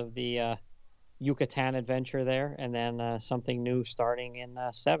rest of the Yucatan adventure there, and then something new starting in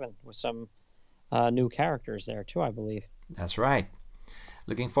 7 with some new characters there too, I believe. That's right.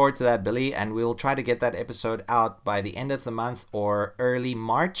 Looking forward to that, Billy, and we'll try to get that episode out by the end of the month or early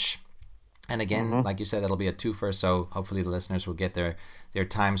March. And again, like you said, that'll be a twofer, so hopefully the listeners will get their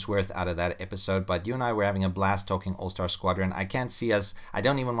time's worth out of that episode. But you and I were having a blast talking All-Star Squadron. I can't see us, I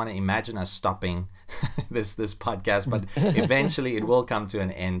don't even want to imagine us stopping this podcast, but eventually it will come to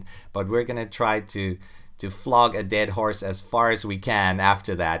an end. But we're going to try to flog a dead horse as far as we can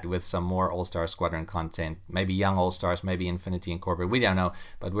after that with some more All-Star Squadron content. Maybe Young All-Stars, maybe Infinity Incorporated, we don't know.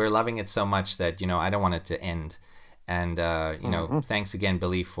 But we're loving it so much that, I don't want it to end. And, thanks again,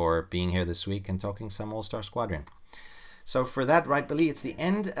 Billy, for being here this week and talking some All-Star Squadron. So for that, right, Billy, it's the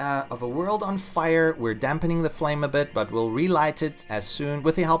end of A World on Fire. We're dampening the flame a bit, but we'll relight it as soon,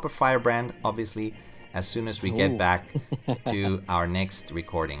 with the help of Firebrand, obviously, as soon as we get back to our next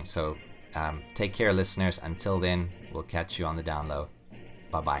recording. So Take care, listeners. Until then, we'll catch you on the down low.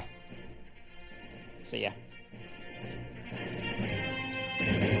 Bye-bye. See ya.